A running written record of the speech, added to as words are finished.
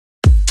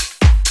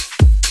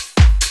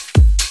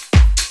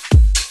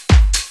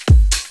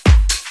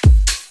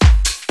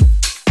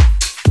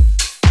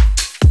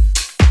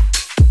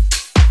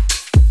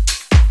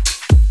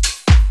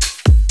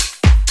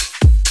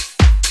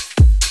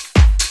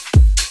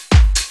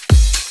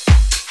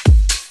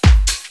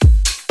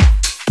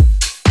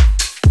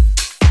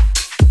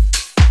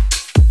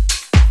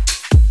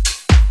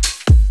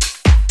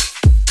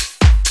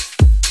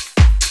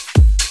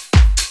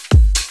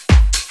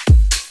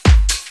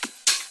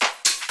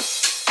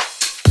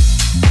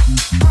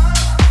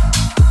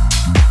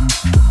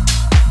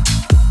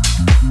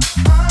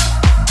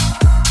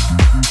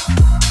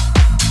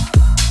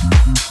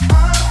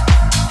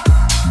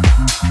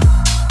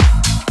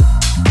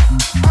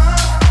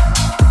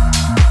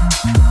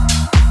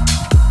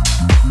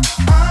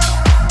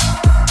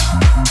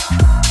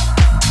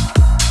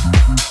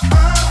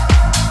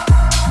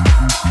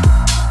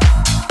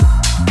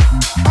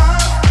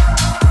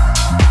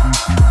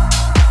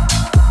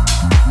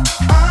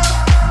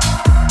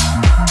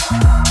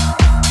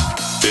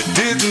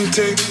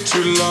didn't take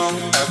too long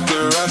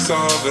after I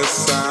saw the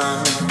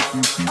sign.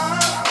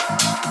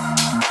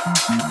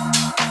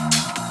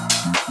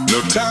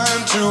 No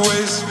time to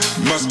waste,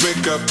 must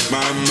make up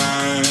my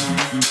mind.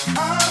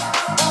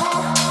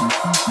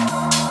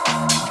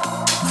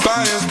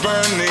 Fires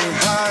burning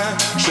high,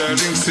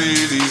 shutting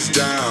cities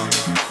down.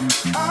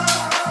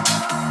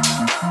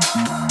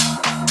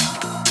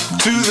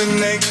 To the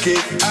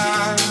naked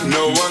eye,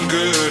 no one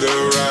good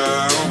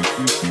around.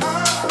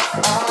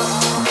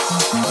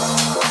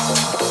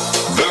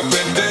 The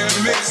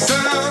pandemic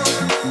sound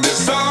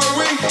is all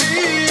we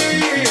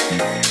hear.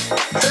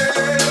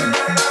 Hey.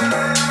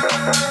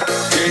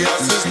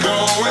 Chaos is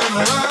going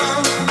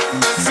round,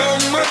 and so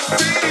much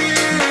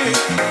fear.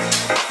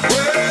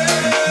 Well,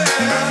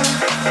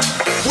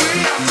 we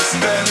have to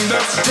stand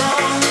up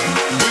strong.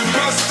 We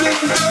must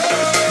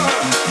endure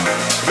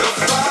the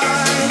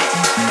fight.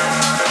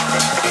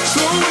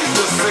 So we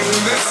will sing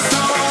this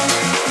song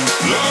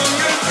long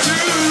into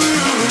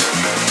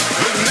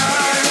the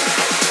night.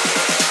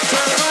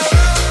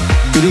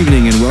 Good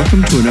evening and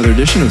welcome to another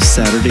edition of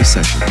Saturday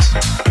Sessions.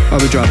 I'll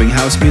be dropping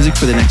house music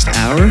for the next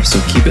hour, so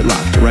keep it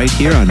locked right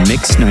here on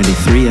Mix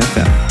 93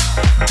 FM.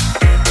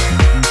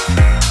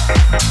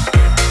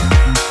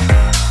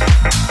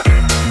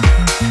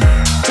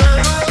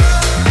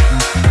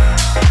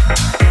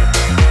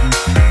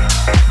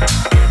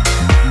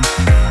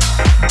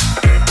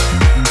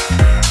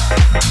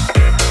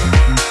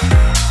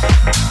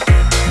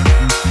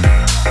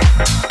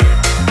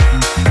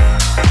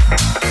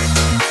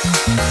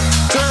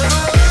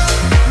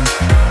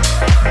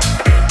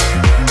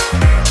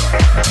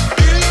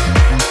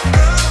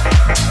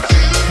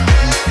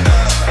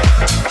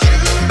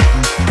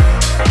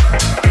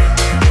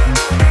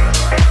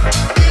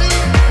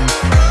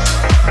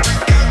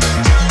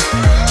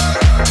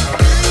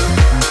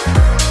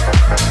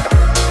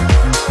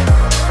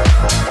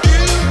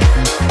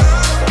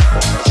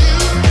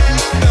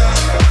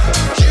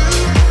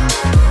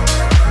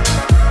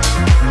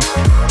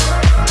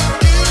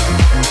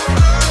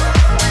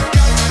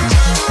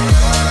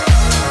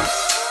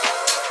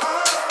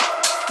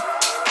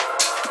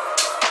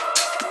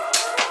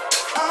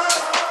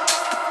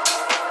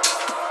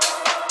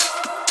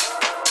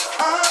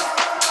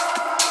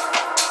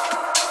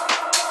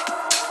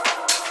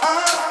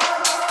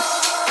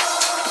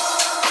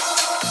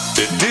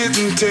 It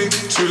didn't take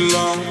too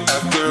long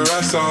after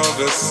I saw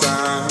the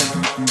sign.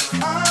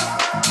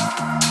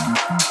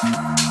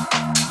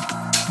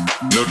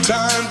 No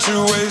time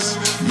to waste,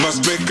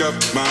 must make up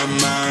my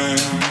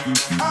mind.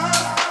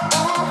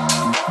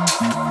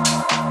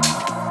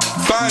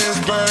 Fires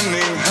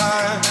burning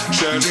high,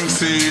 shutting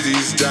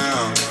cities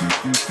down.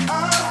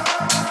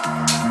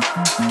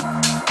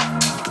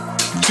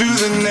 To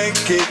the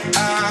naked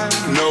eye,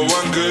 no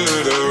one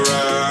good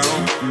around.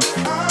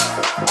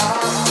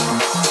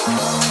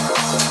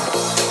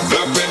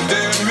 The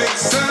pandemic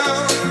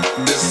sound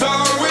is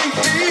all we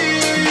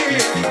hear.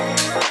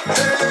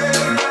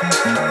 Hey.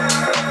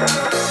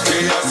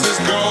 Chaos is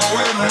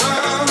going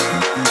round,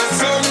 and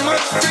so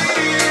much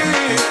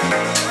fear.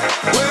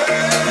 Well,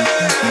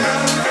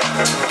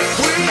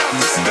 we have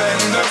to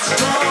stand up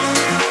strong.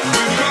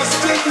 We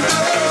must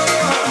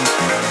endure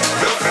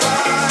the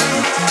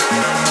fight.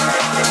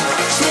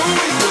 So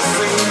we will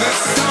sing this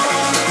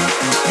song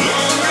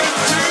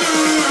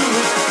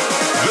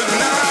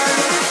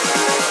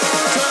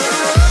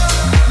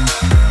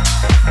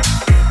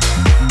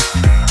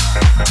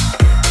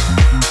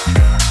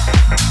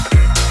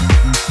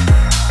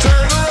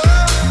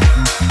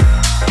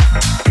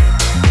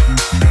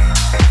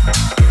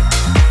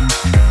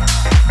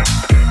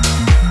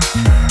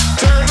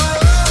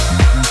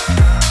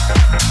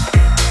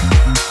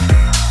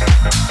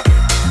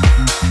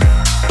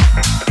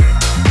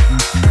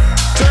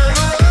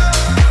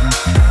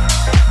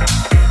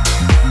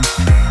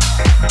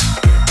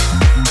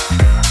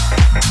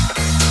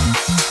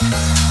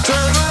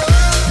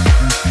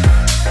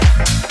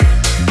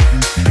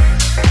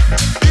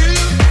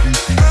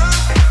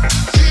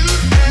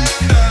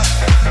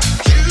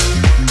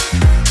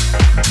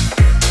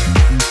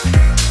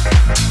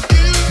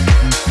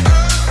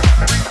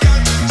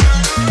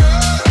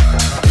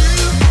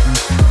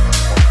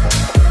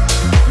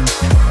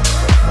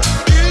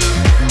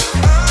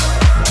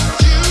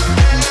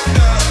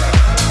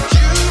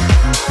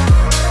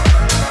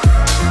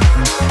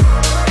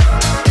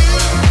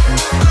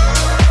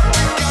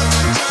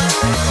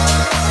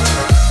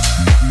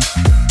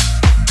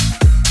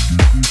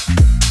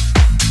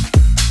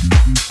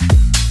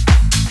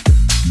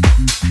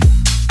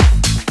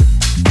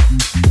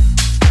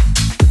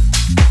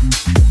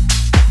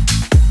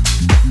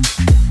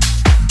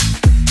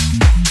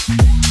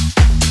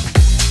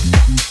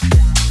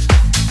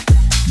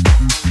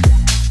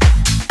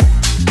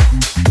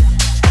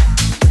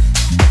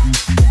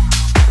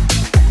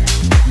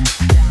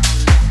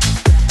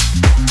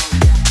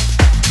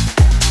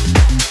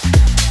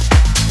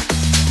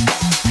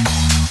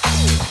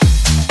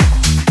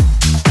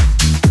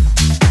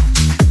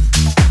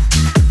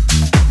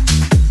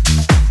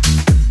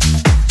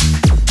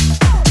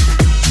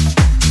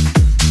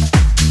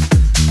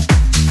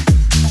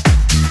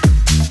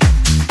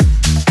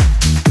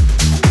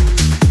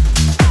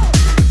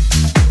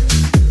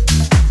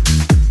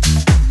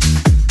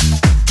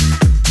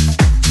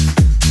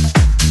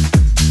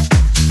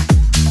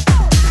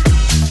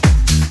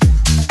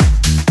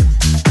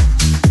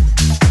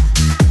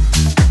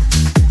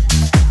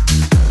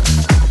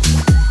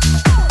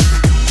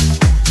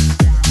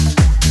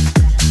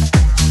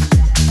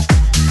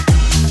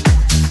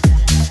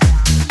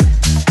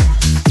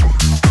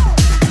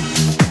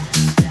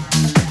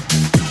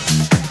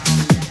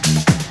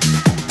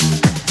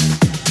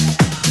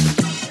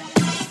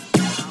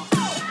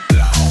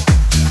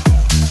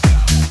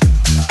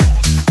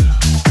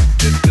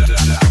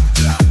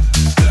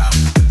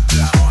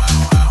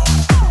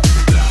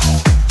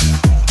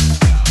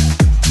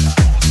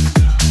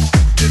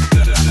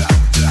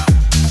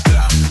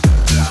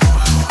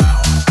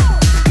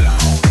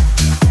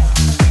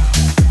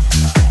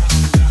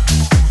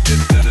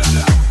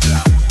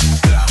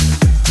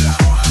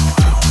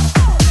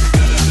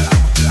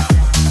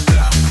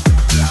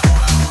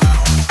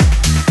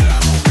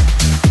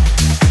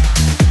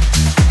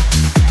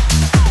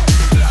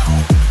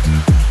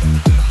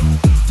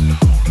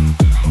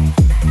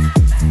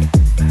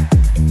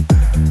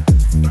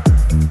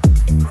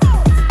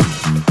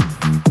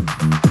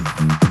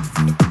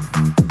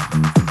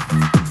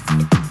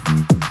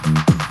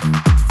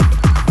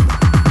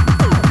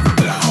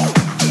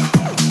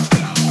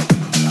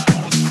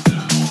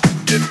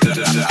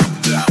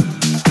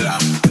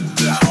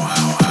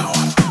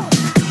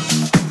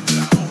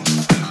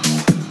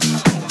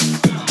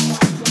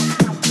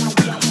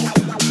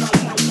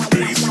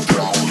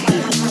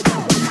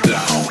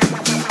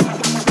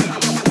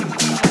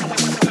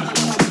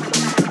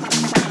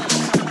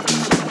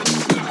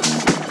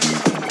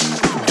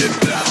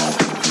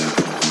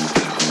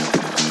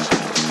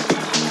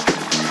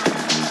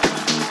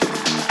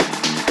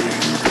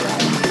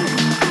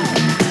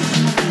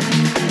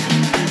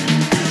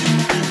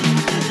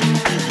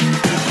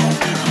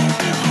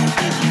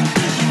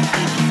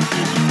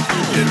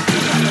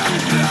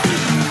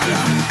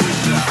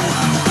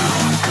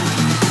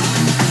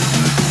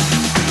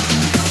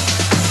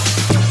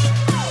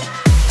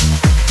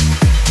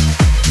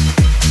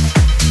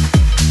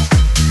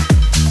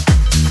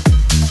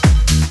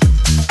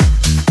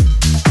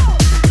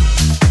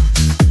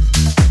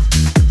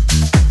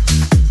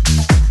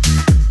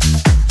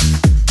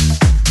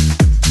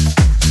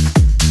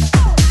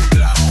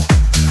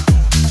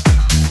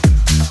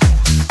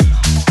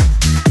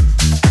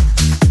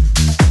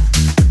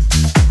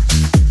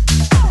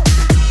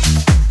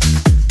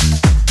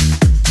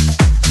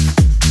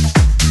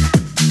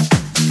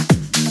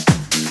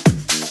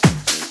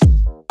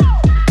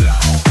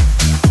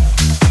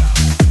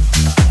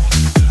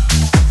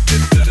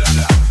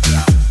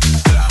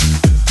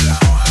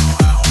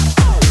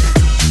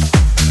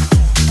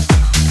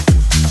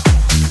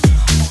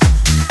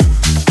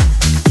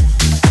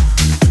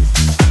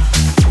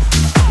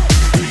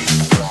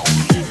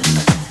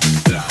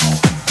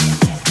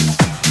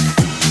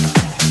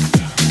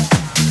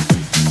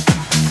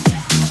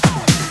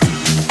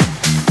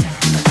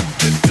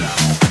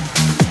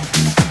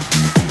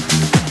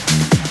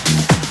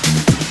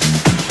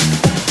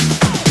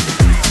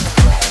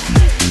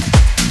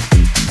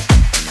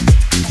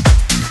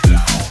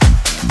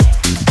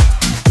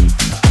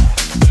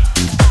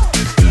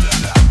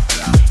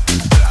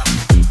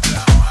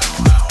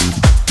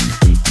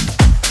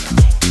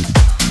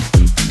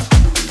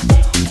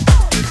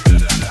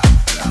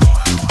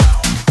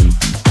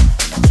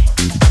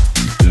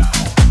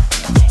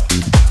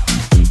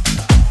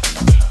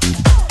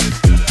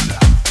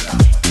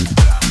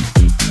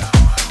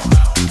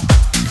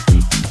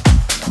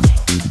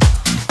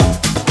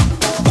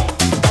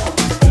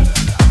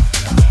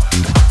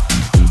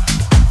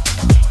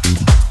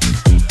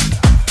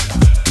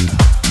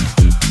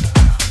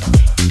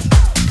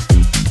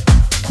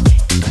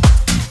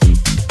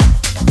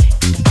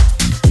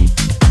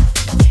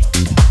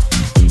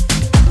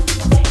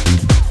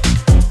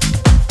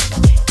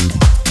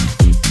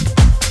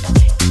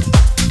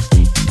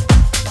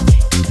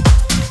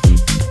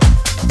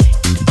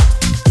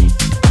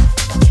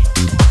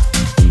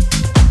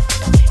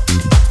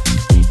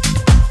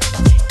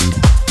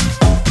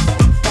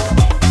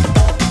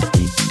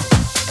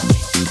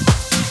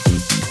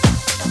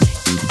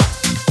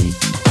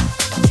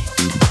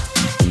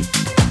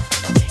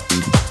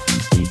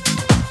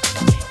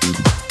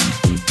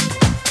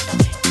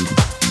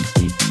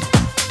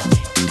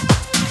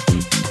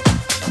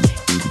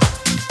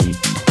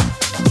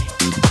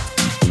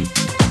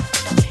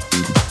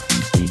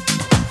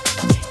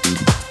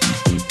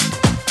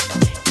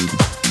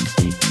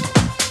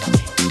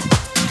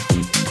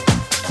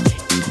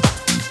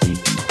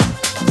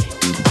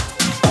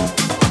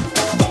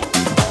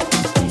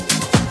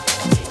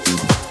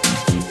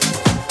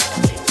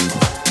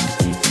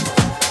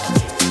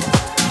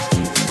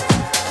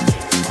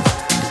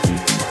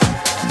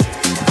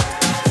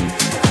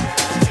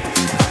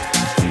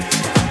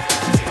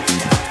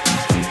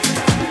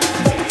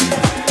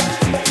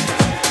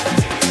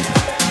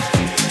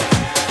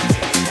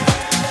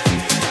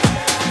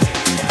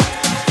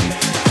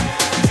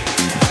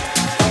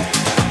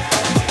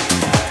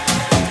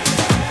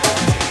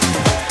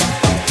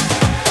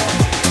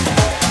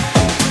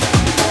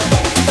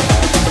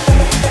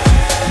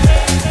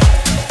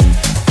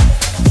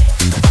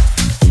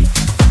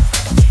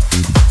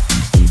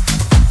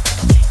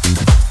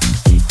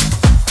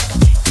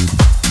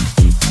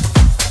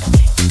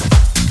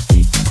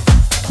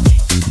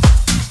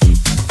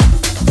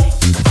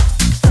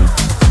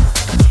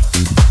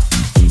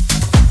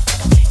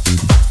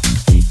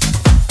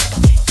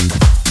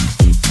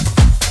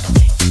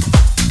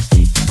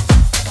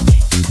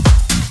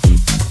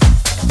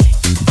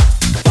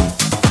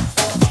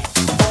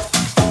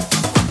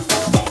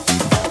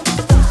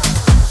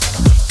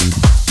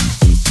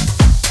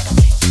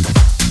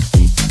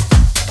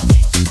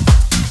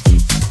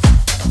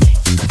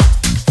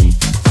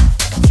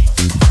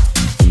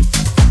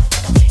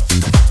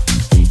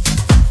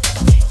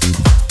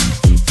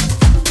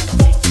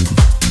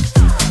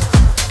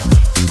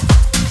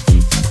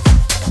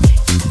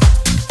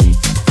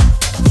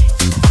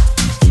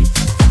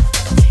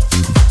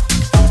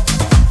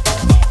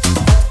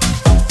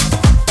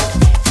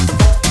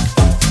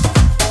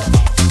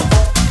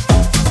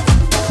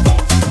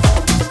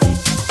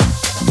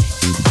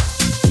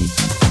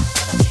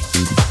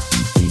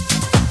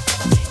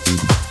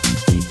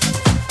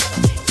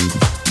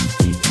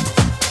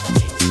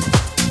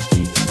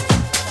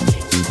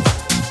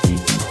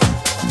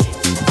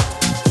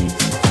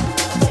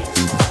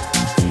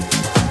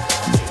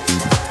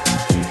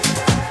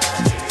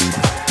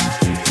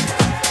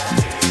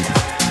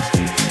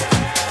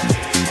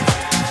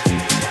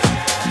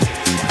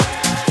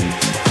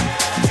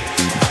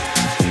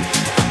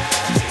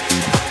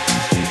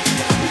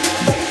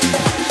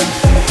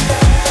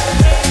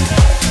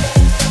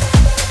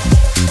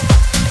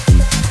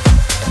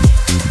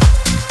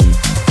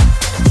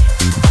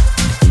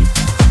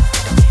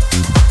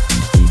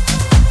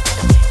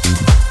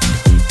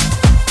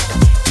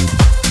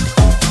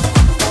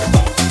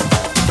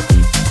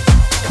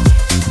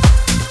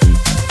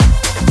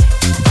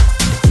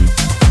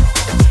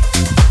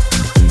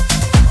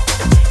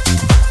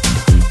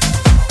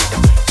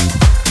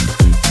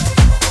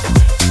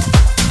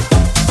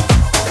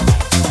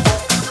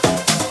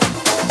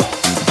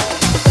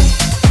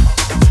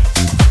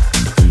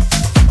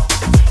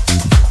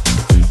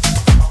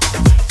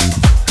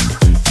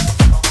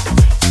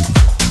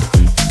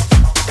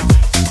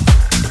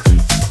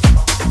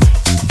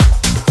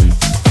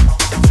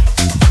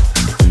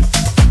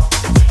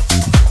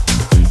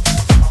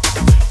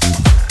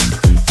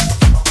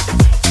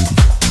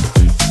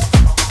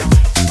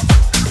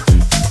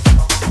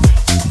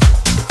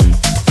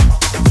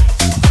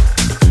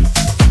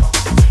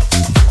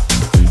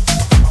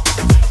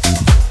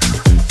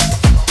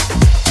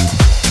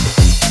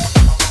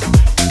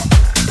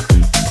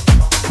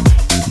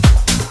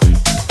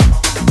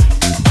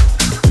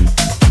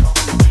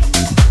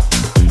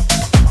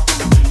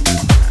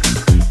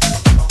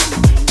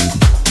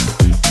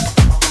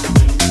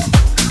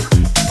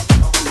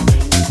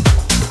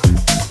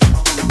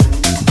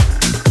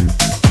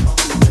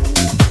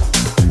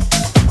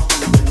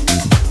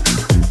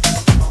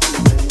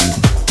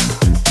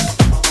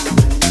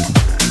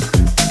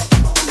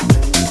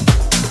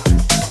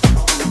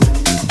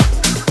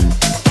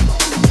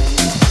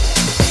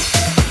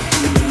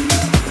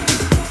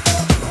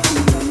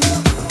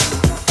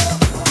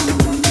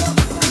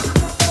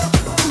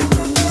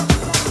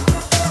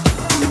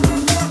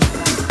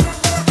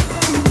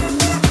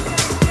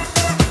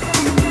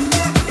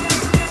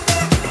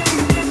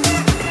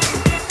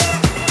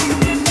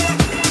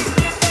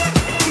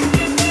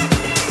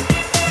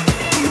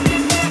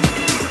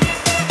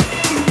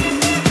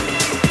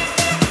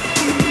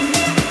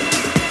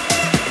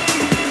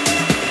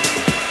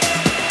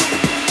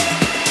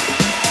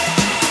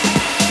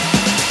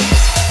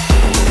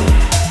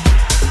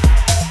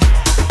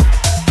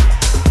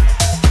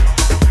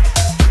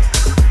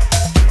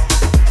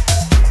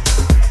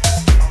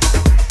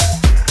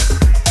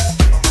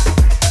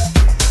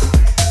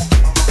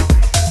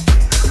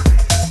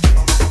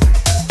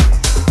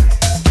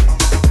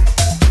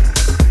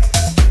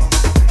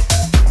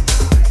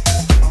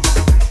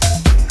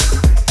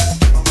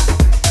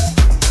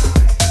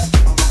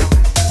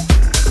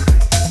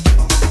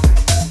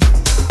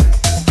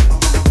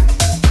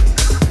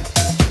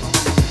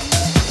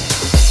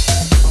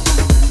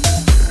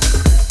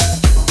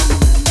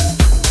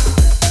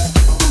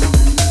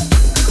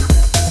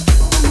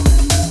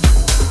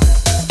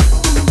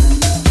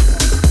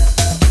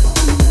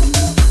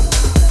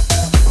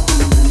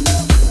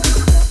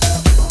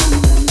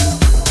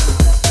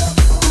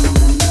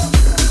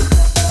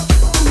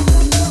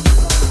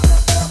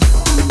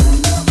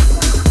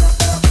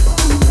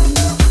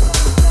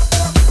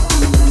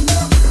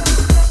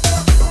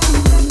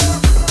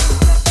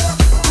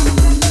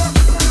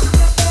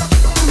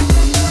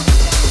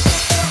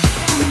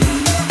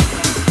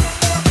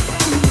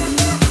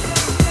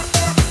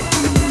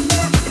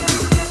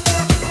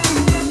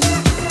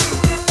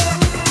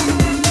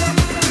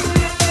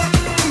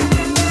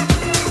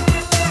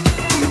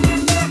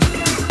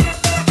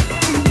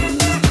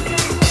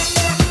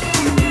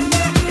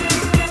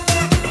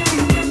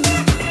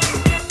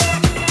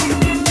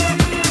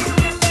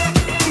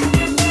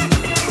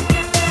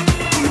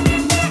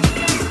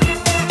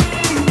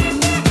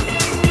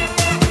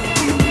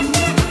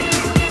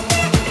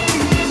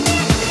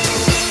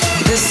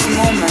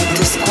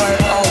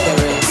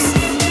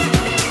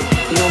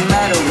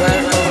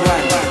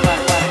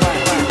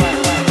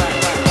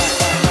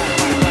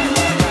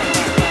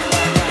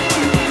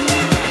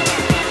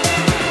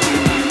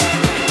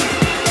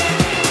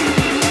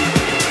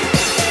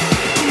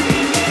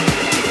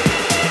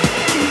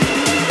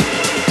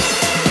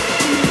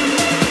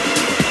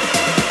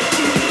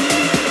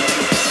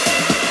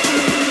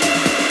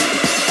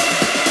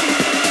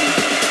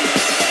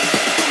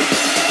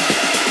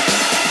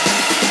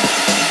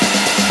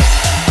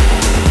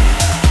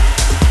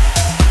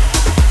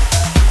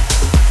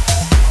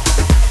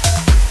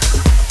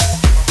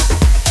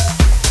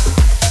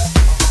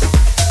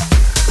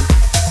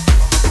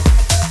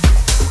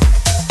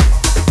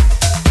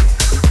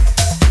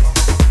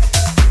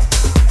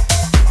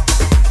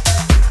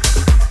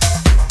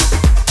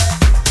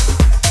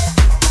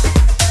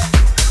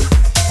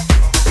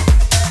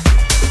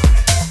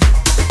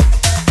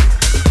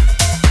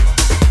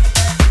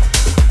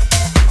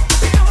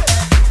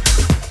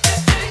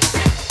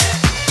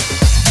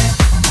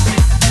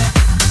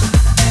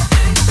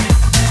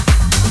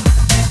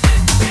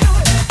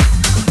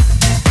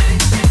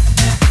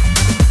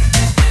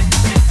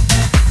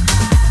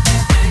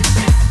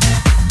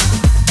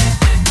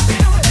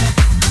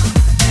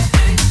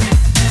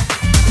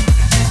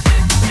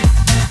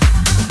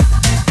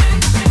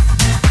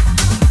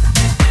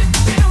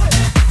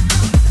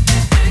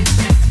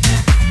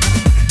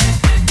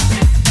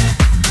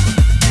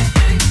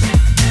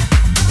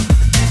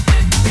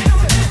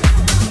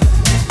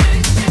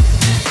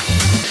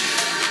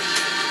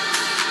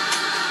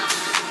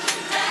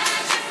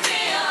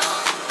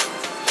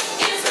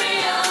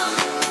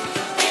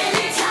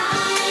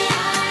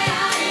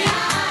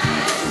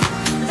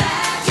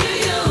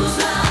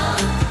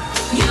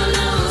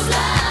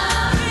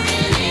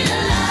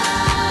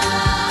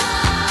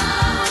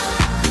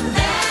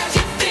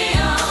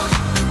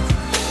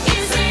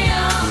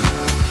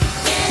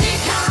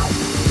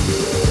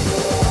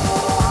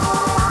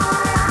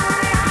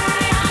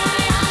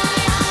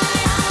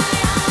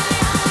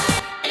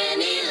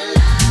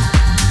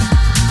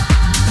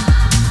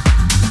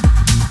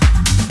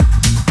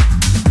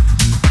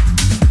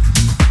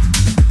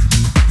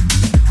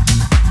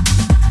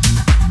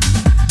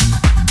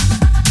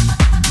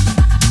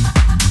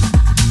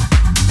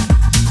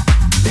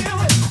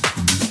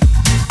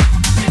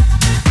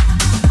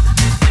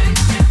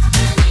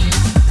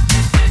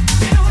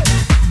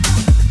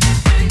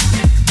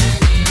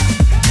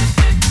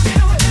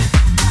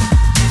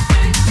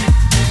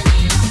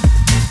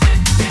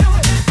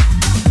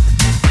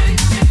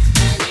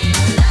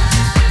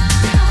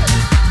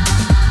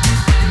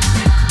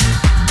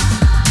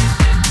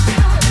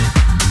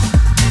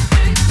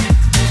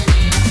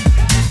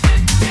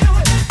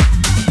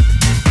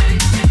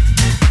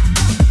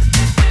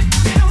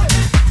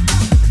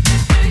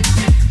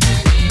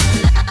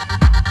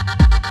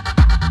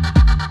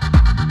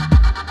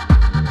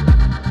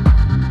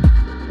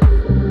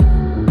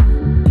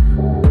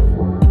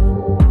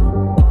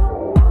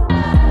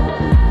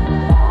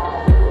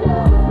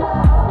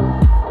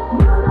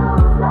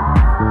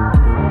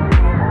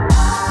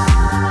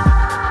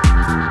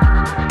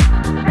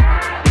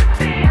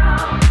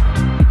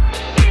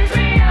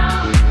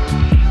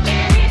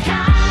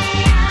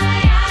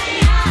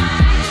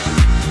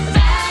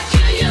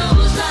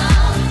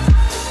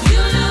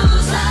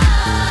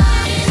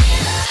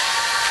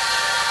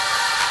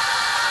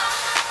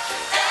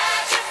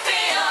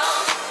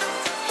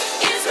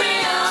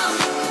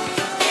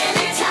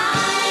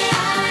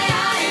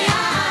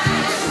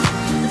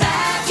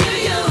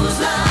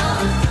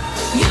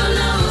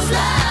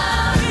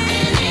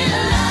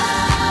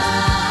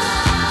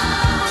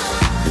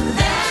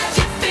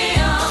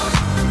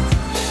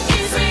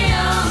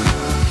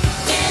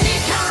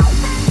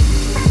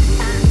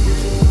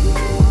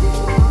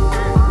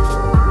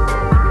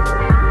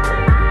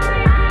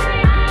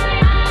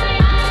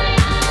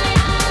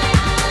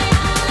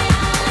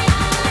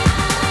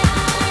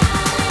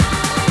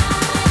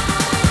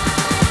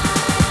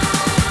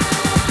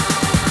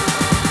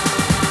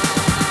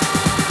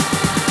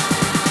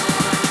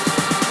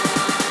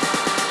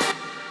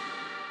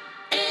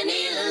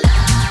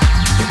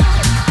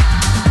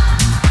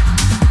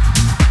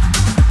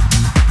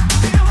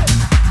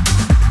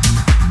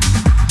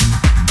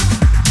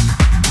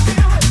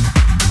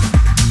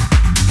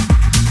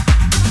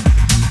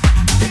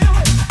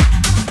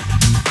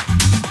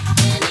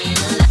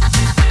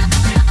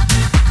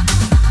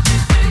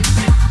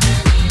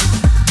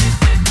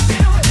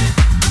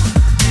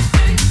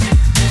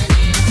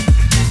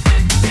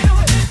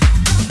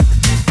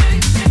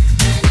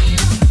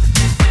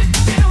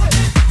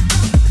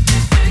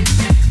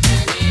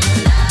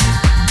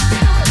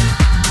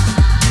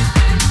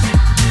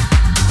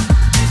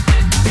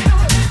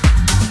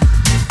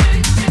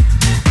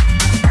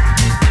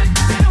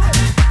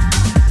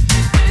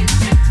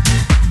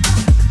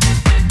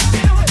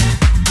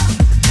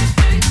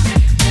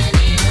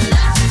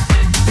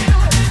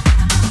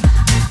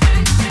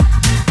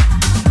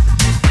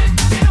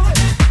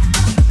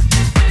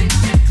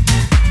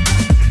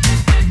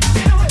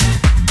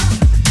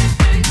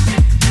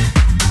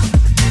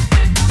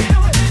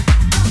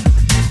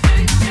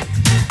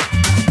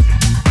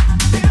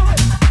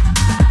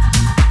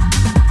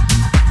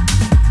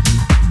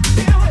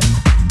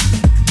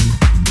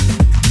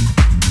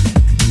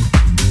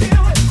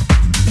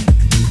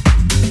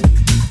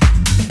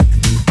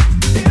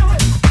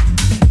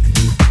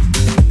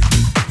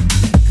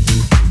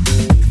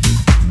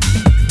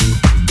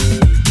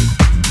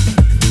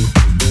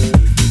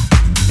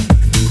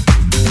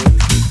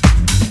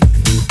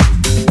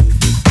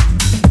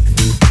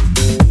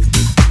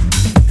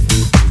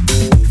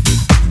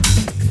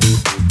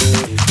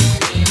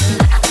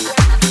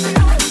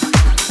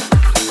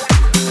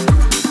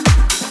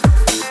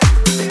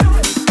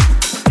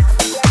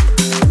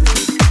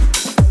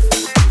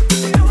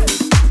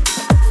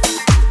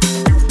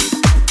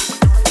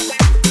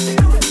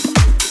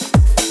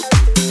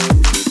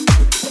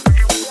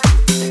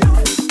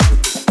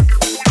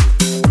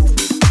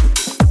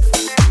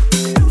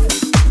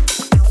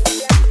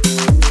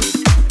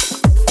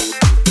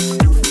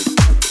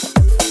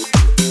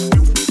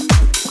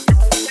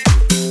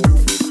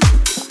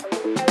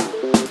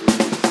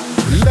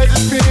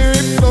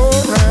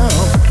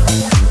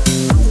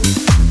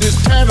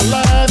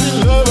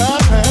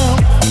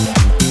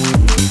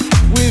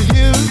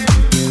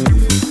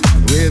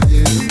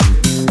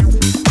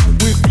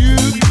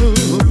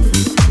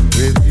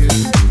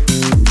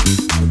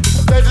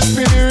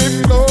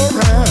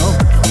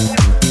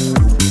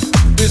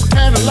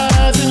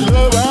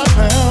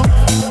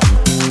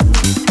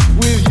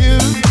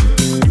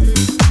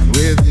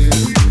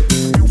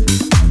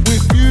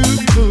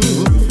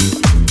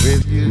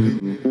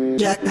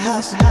Jack the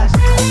house. Jack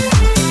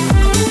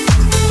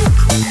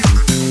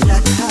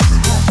the house.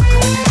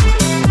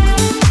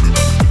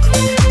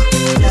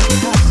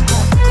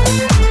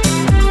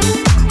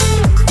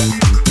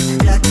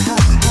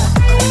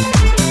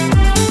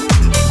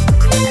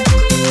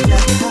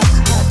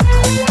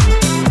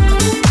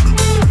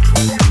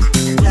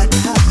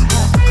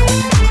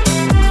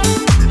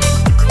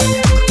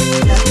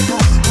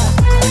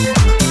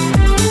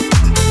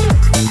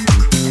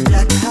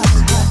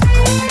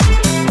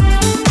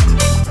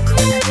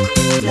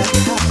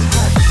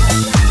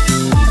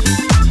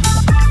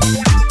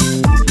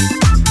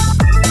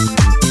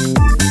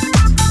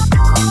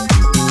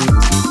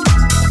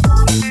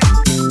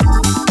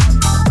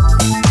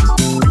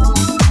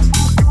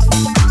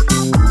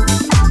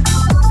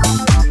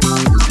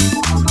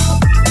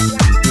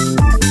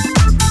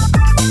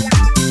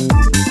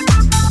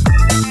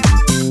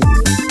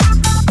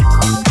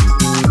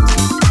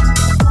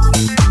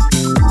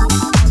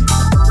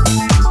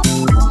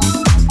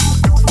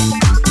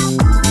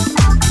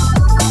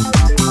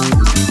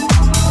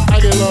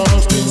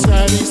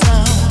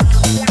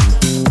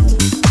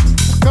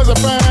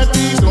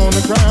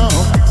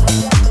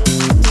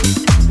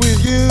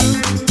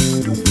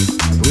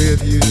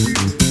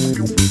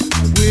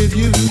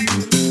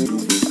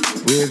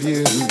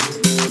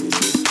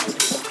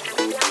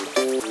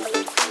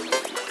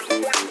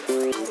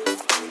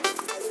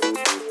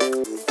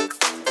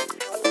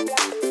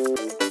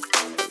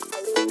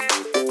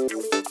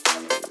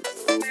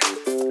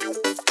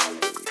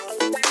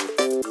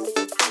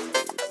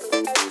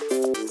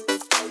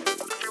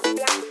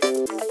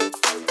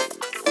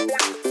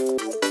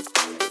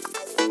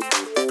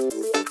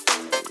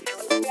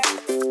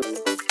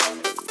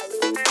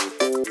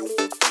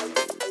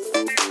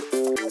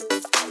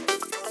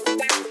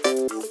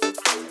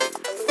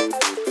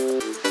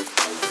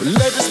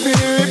 Let the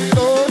spirit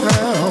flow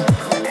around.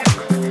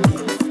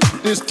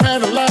 This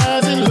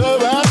tantalizing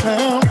love I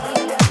found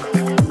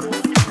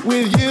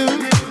with you,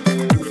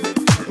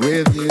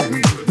 with you,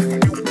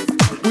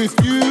 with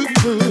you,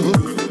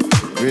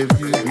 with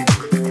you.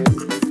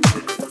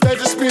 Let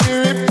the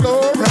spirit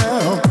flow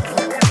around.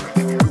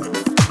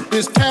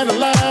 This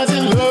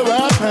tantalizing love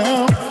I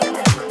found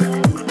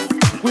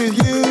with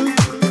you,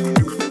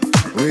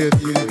 with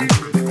you,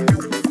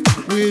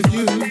 with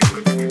you,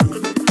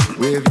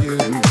 with you.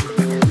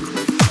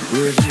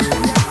 With you,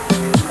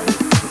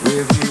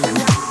 with you,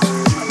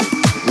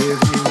 with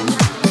you,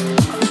 with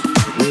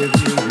you, with you, with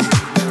you,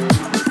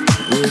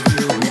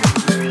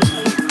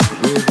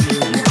 with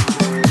you, with you,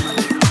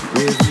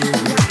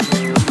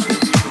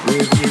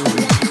 with you,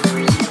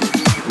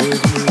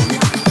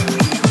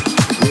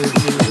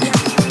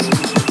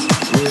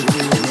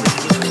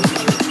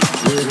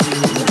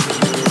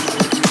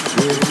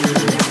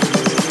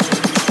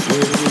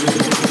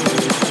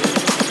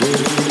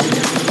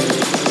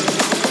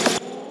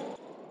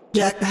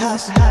 Jack the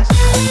house.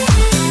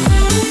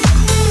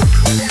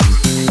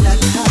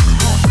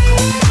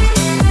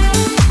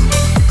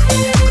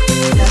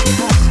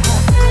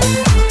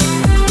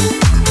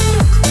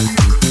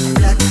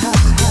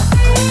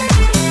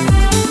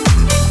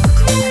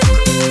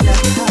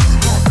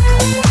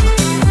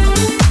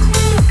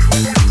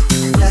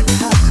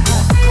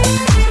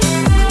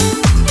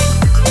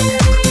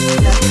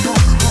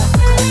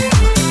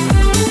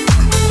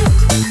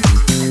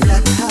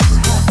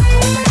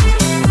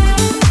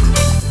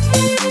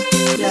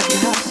 Jack the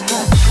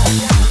house.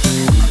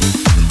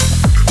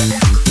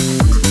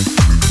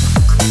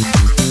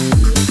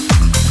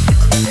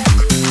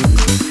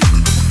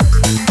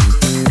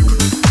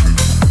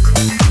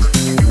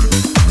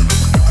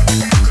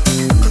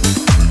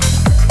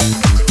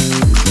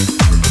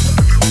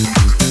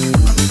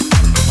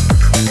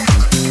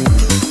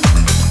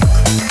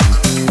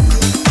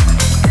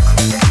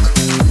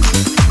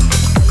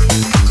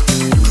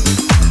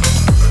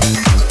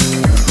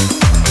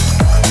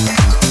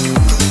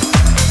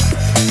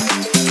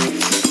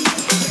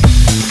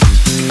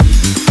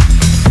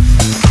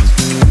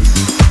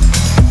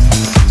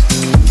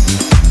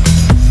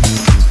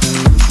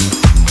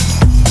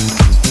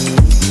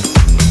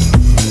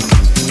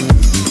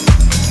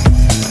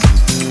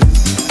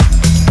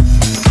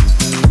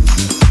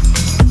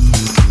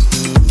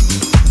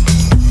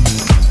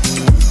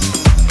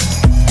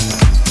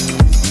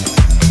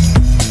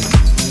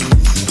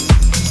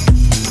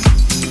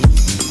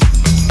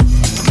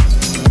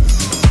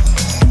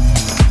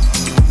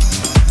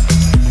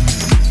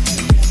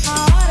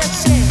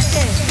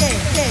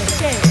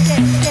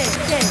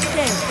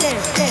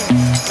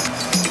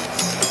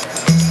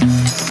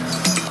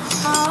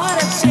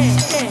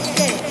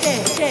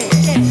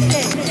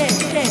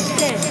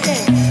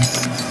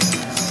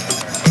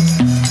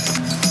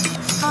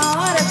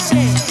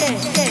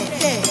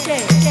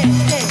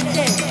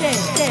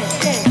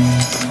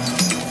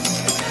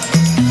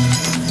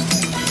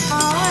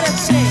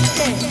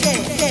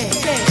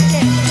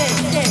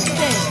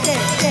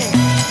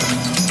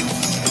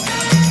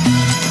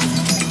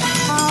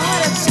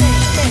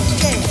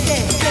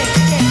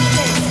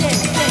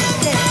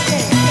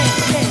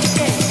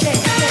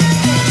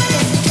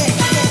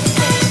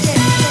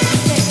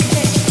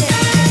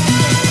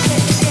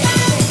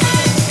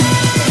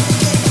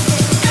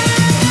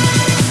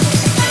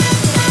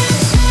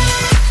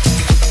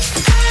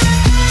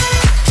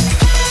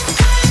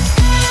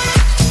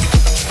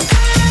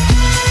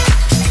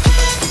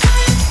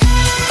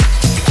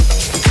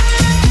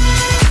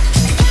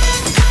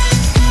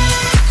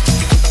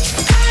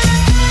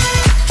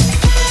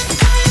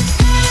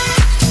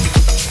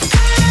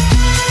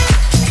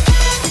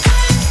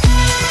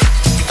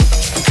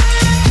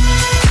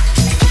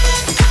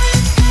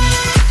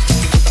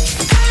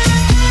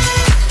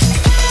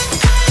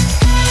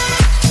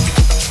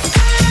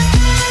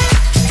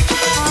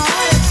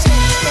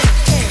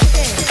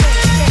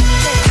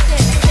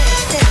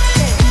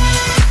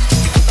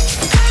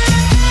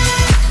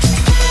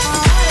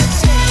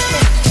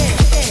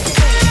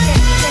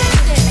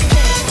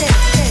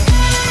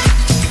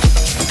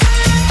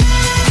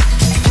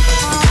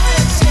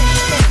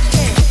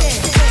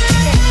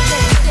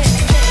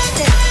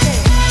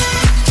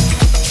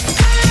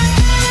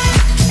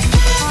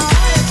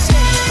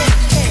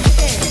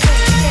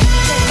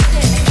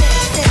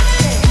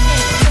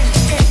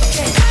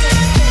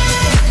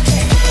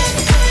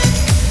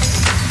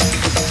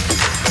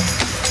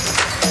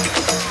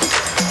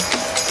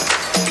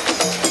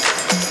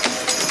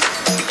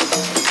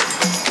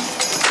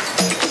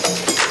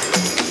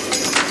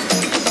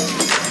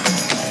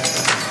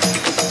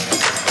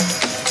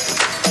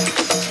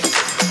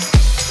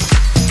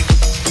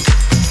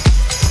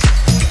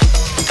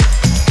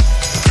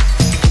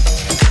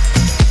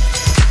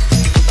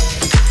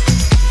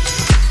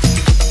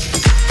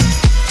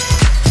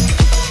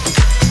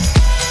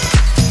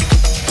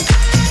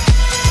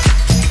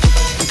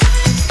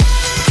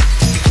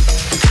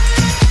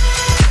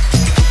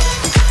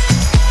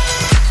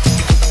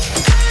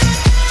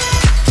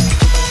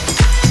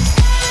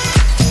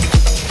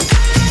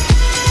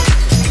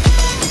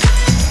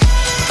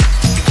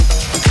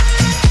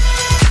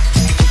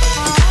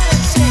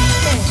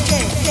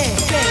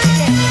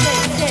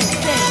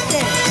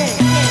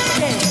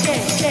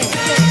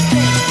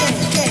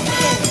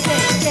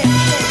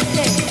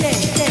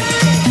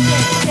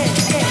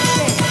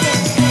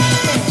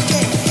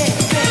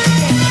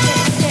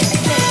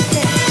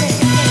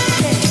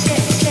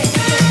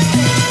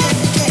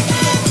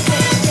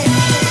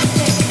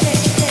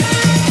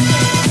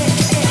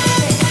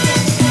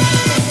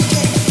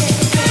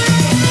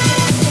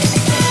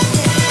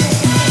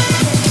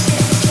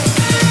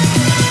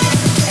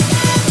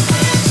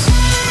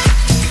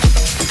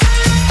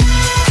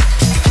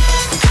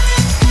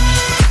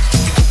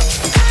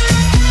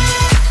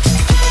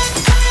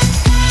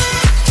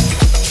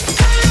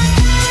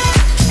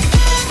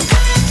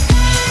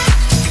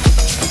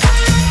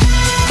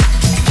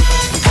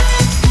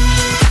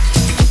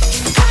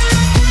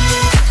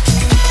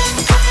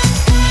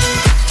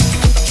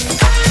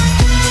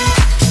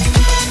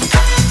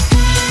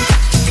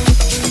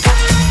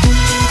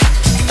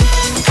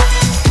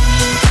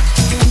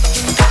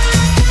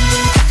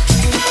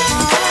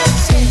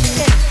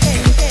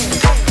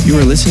 You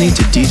are listening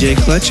to DJ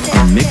Clutch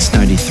on Mix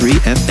 93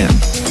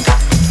 FM.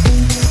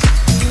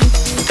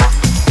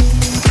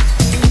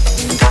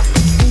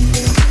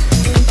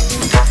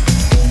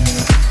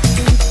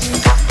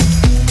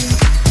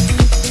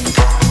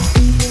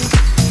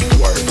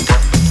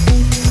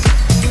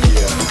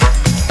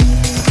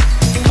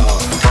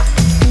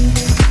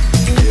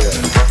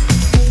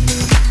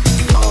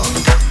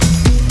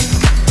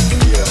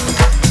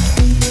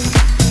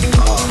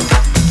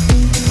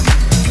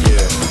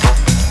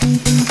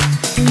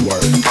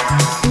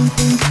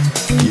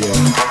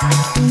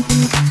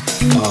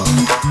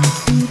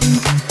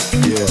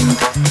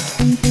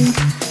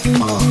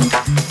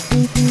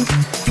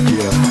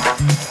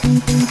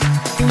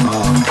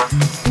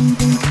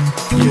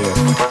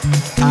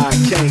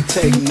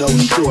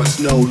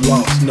 No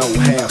loss, no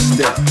half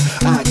step.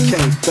 I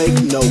can't fake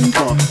no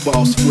funk,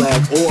 boss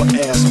flag or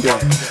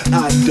aspect.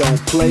 I don't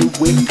play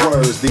with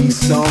words, these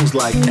songs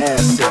like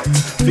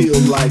assets. Feel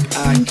like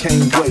I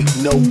can't wait,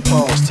 no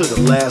pause to the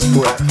last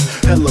breath.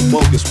 Hella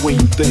bogus when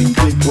you think,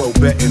 big bro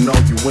betting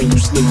on you when you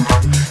sleep.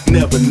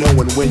 Never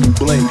knowing when you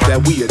blink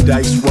that we a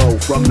dice roll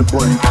from the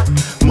brink.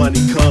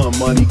 Money come,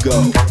 money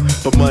go,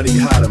 but money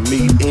how to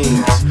meet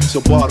ends. So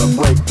barter,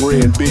 break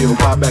bread, bill,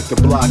 buy back the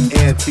block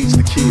and teach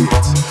the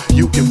kids.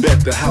 You can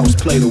bet the house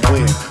play to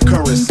win.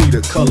 Currency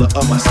the color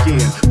of my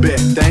skin. Bet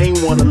they ain't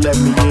wanna let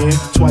me in.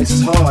 Twice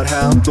as hard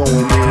how I'm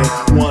going in.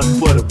 1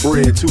 for the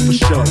bread, 2 for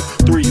show.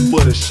 3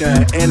 for the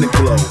shine and the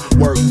glow.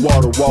 Work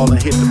wall to wall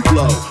and hit the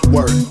flow.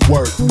 Work,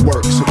 work,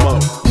 work some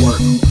more.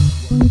 Work,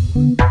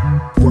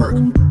 work,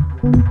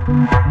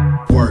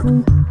 work,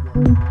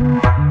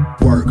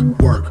 work,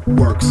 work,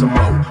 work some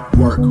more.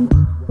 Work,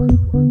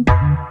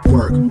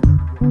 work,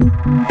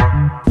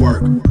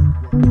 work,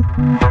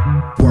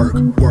 work,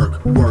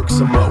 work, work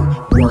some more.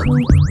 Work,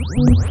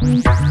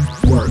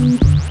 work,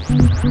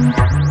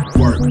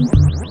 work,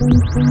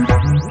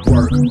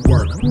 work,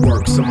 work,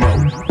 work some more.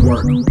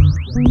 Work,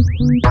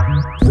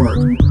 work,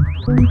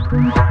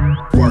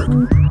 work,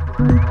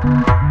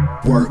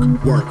 work,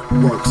 work,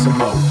 work some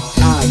more.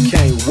 I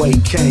can't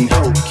wait, can't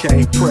hope,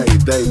 can't pray,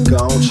 they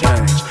gon'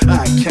 change.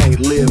 I can't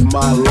live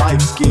my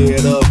life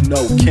scared of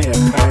no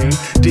campaign.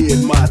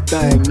 Did my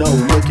thing, no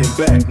looking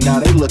back, now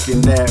they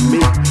looking at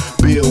me.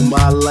 Build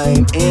my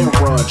lane and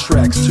run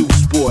tracks,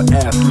 2-sport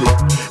athlete.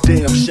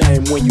 Damn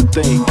shame when you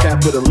think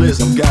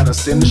capitalism got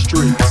us in the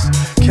streets.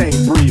 Can't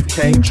breathe,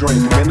 can't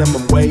drink,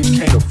 minimum wage,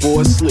 can't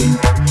afford sleep.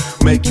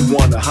 Make you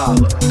wanna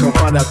holler, come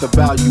find out the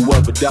value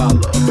of a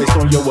dollar based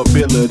on your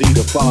ability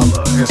to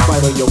follow, in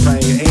spite of your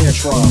pain and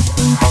trauma.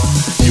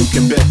 You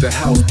can bet the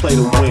house play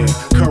to win.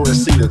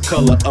 Currency the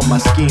color of my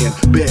skin.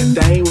 Bet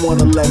they ain't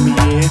wanna let me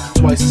in.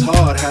 Twice as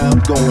hard how I'm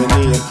going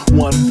in.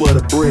 1 for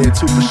the bread,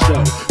 2 for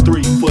show.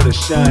 3 for the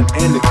shine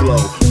and the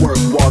glow. Work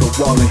wall to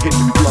wall and hit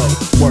the flow.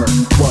 Work,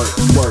 work,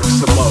 work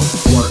some more.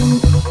 Work,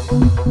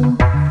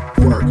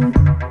 work,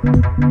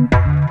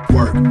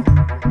 work,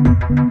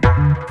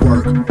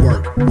 work,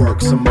 work, work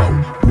some more.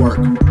 Work,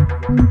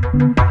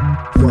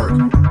 work,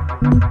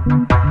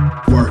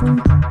 work,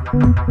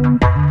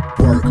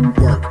 work,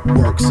 work,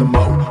 work some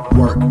more.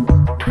 Work,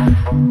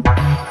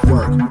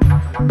 work,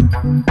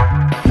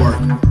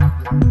 work,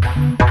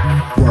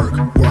 work,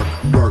 work,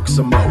 work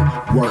some more.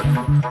 Work,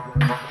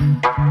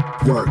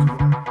 work,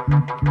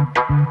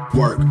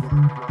 work,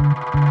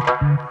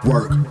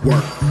 work,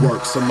 work,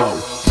 work some more.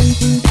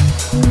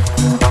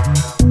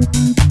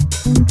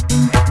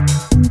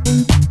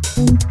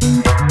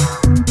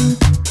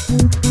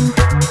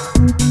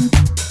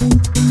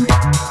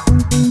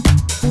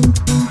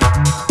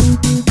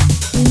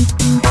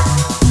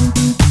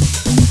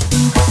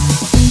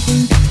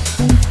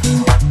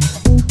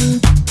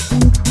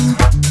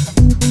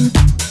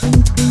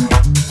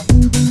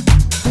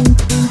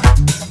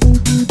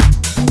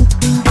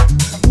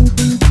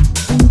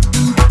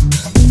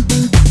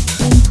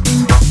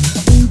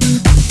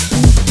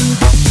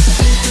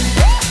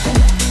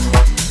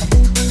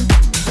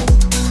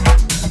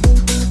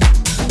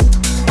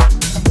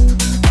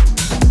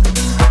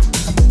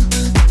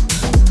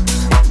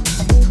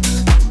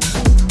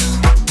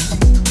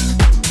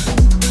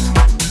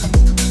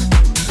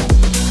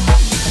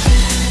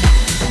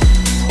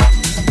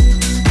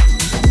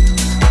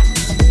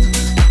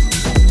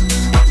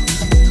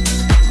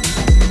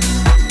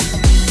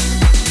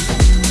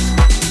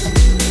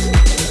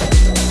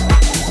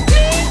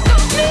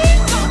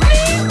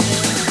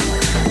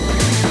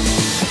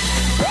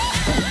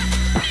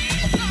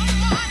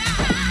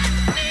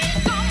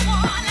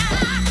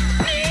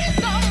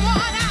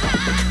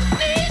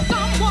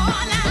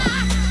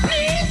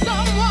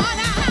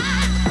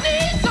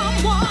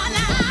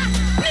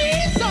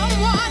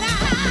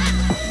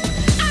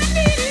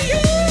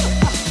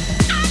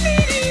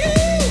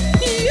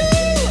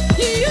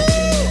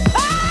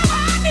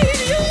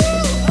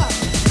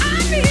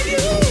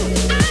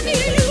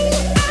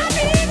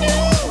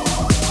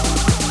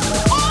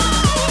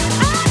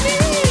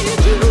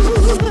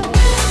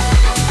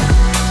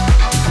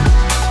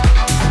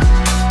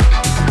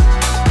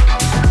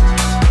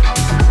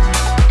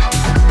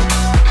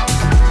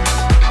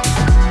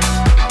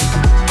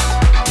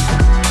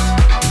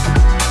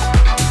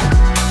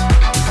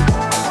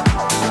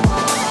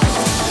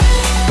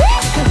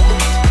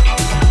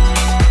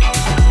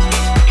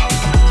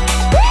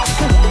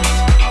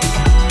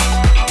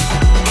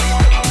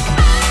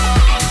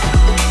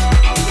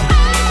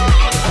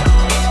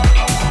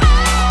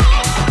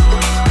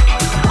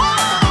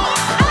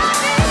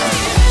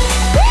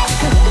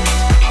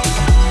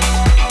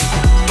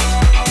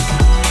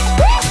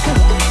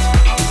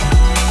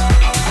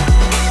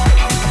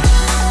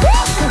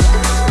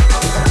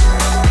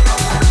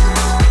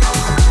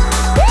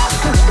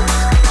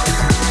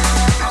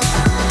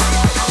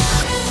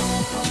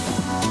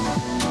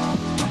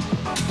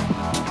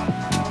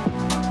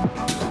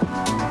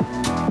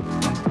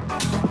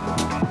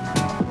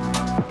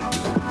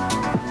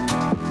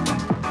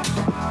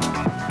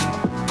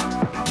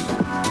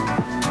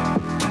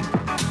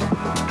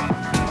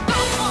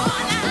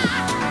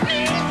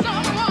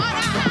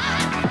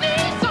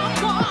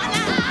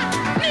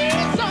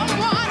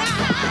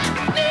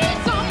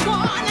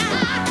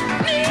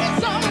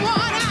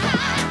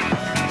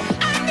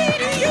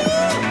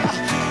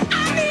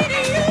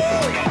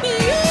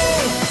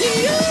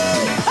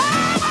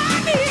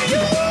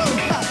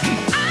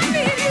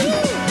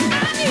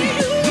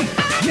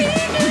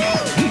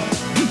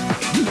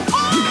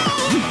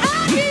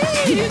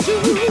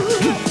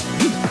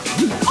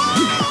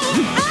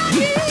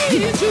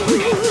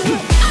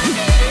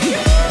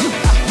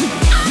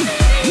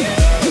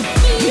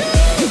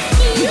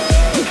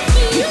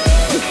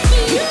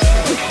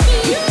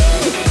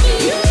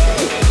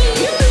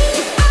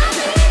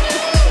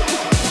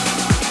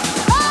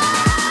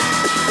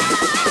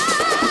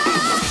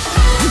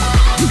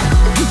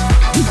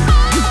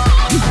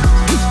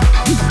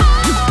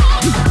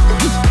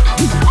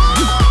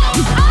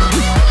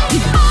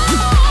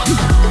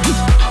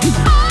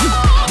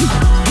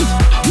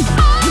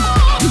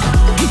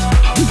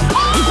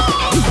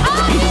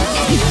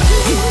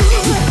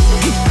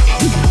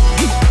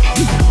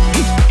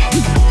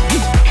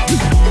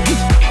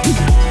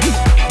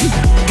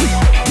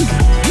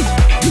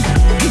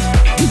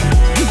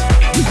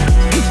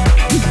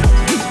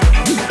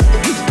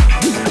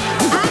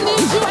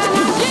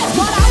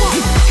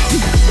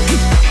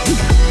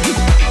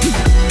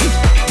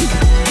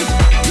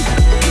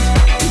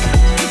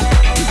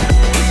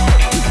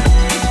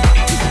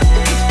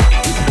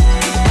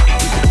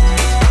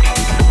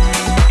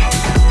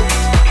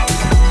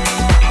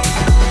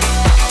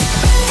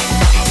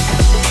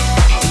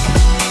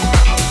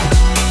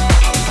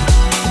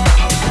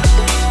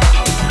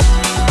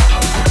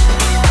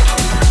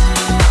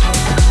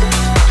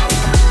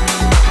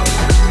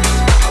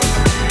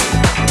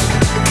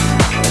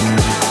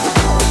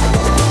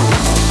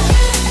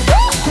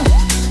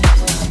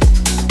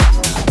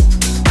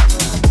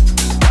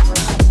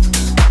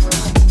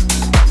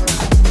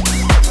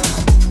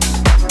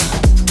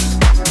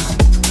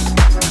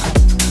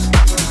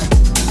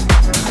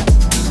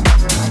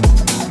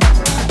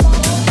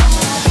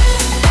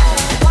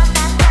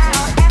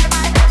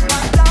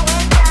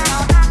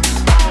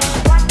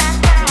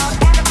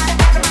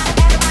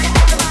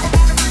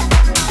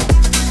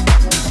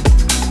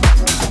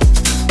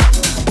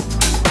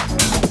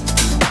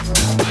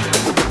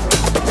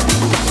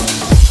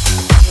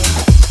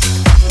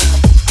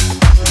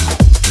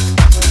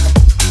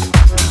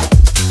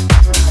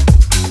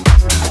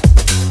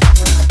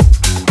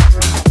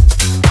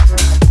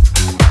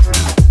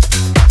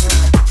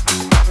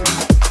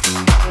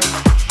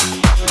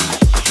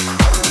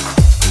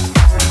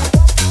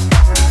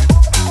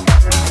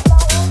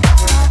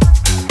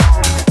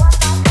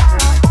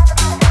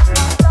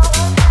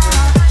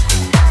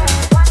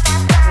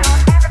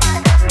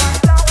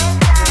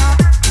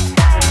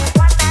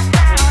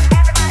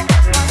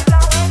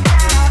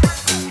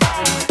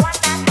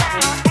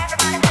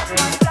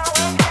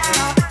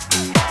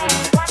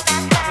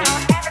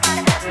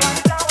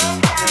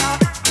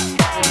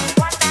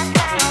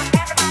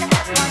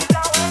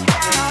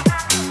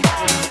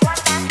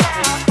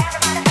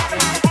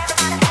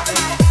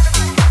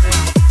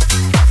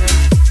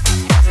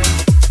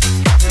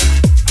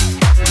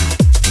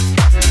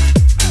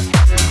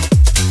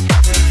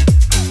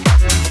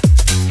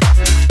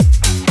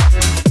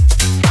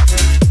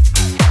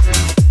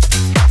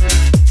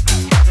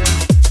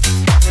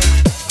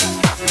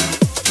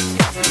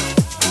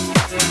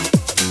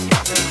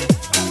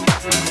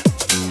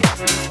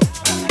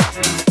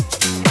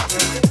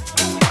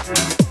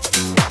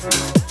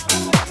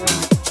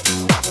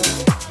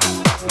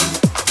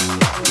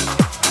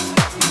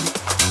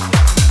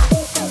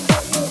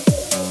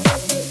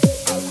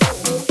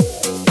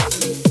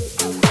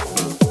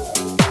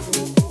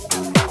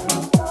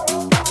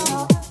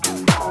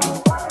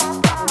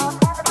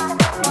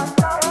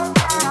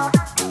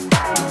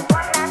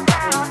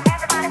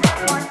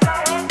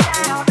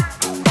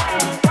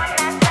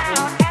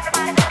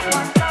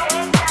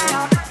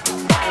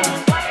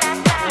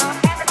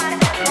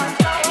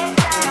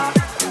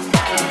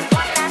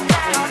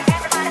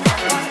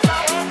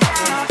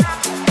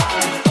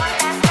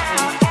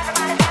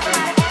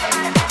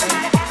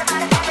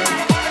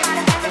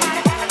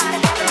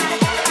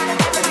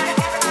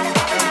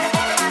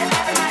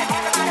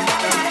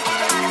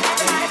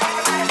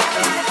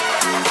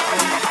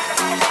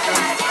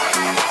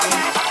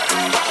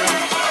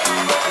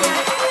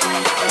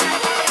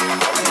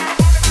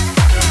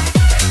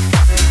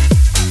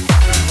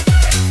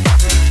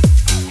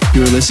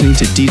 You are listening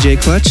to DJ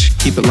Clutch.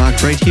 Keep it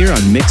locked right here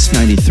on Mix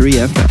 93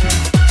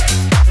 FM.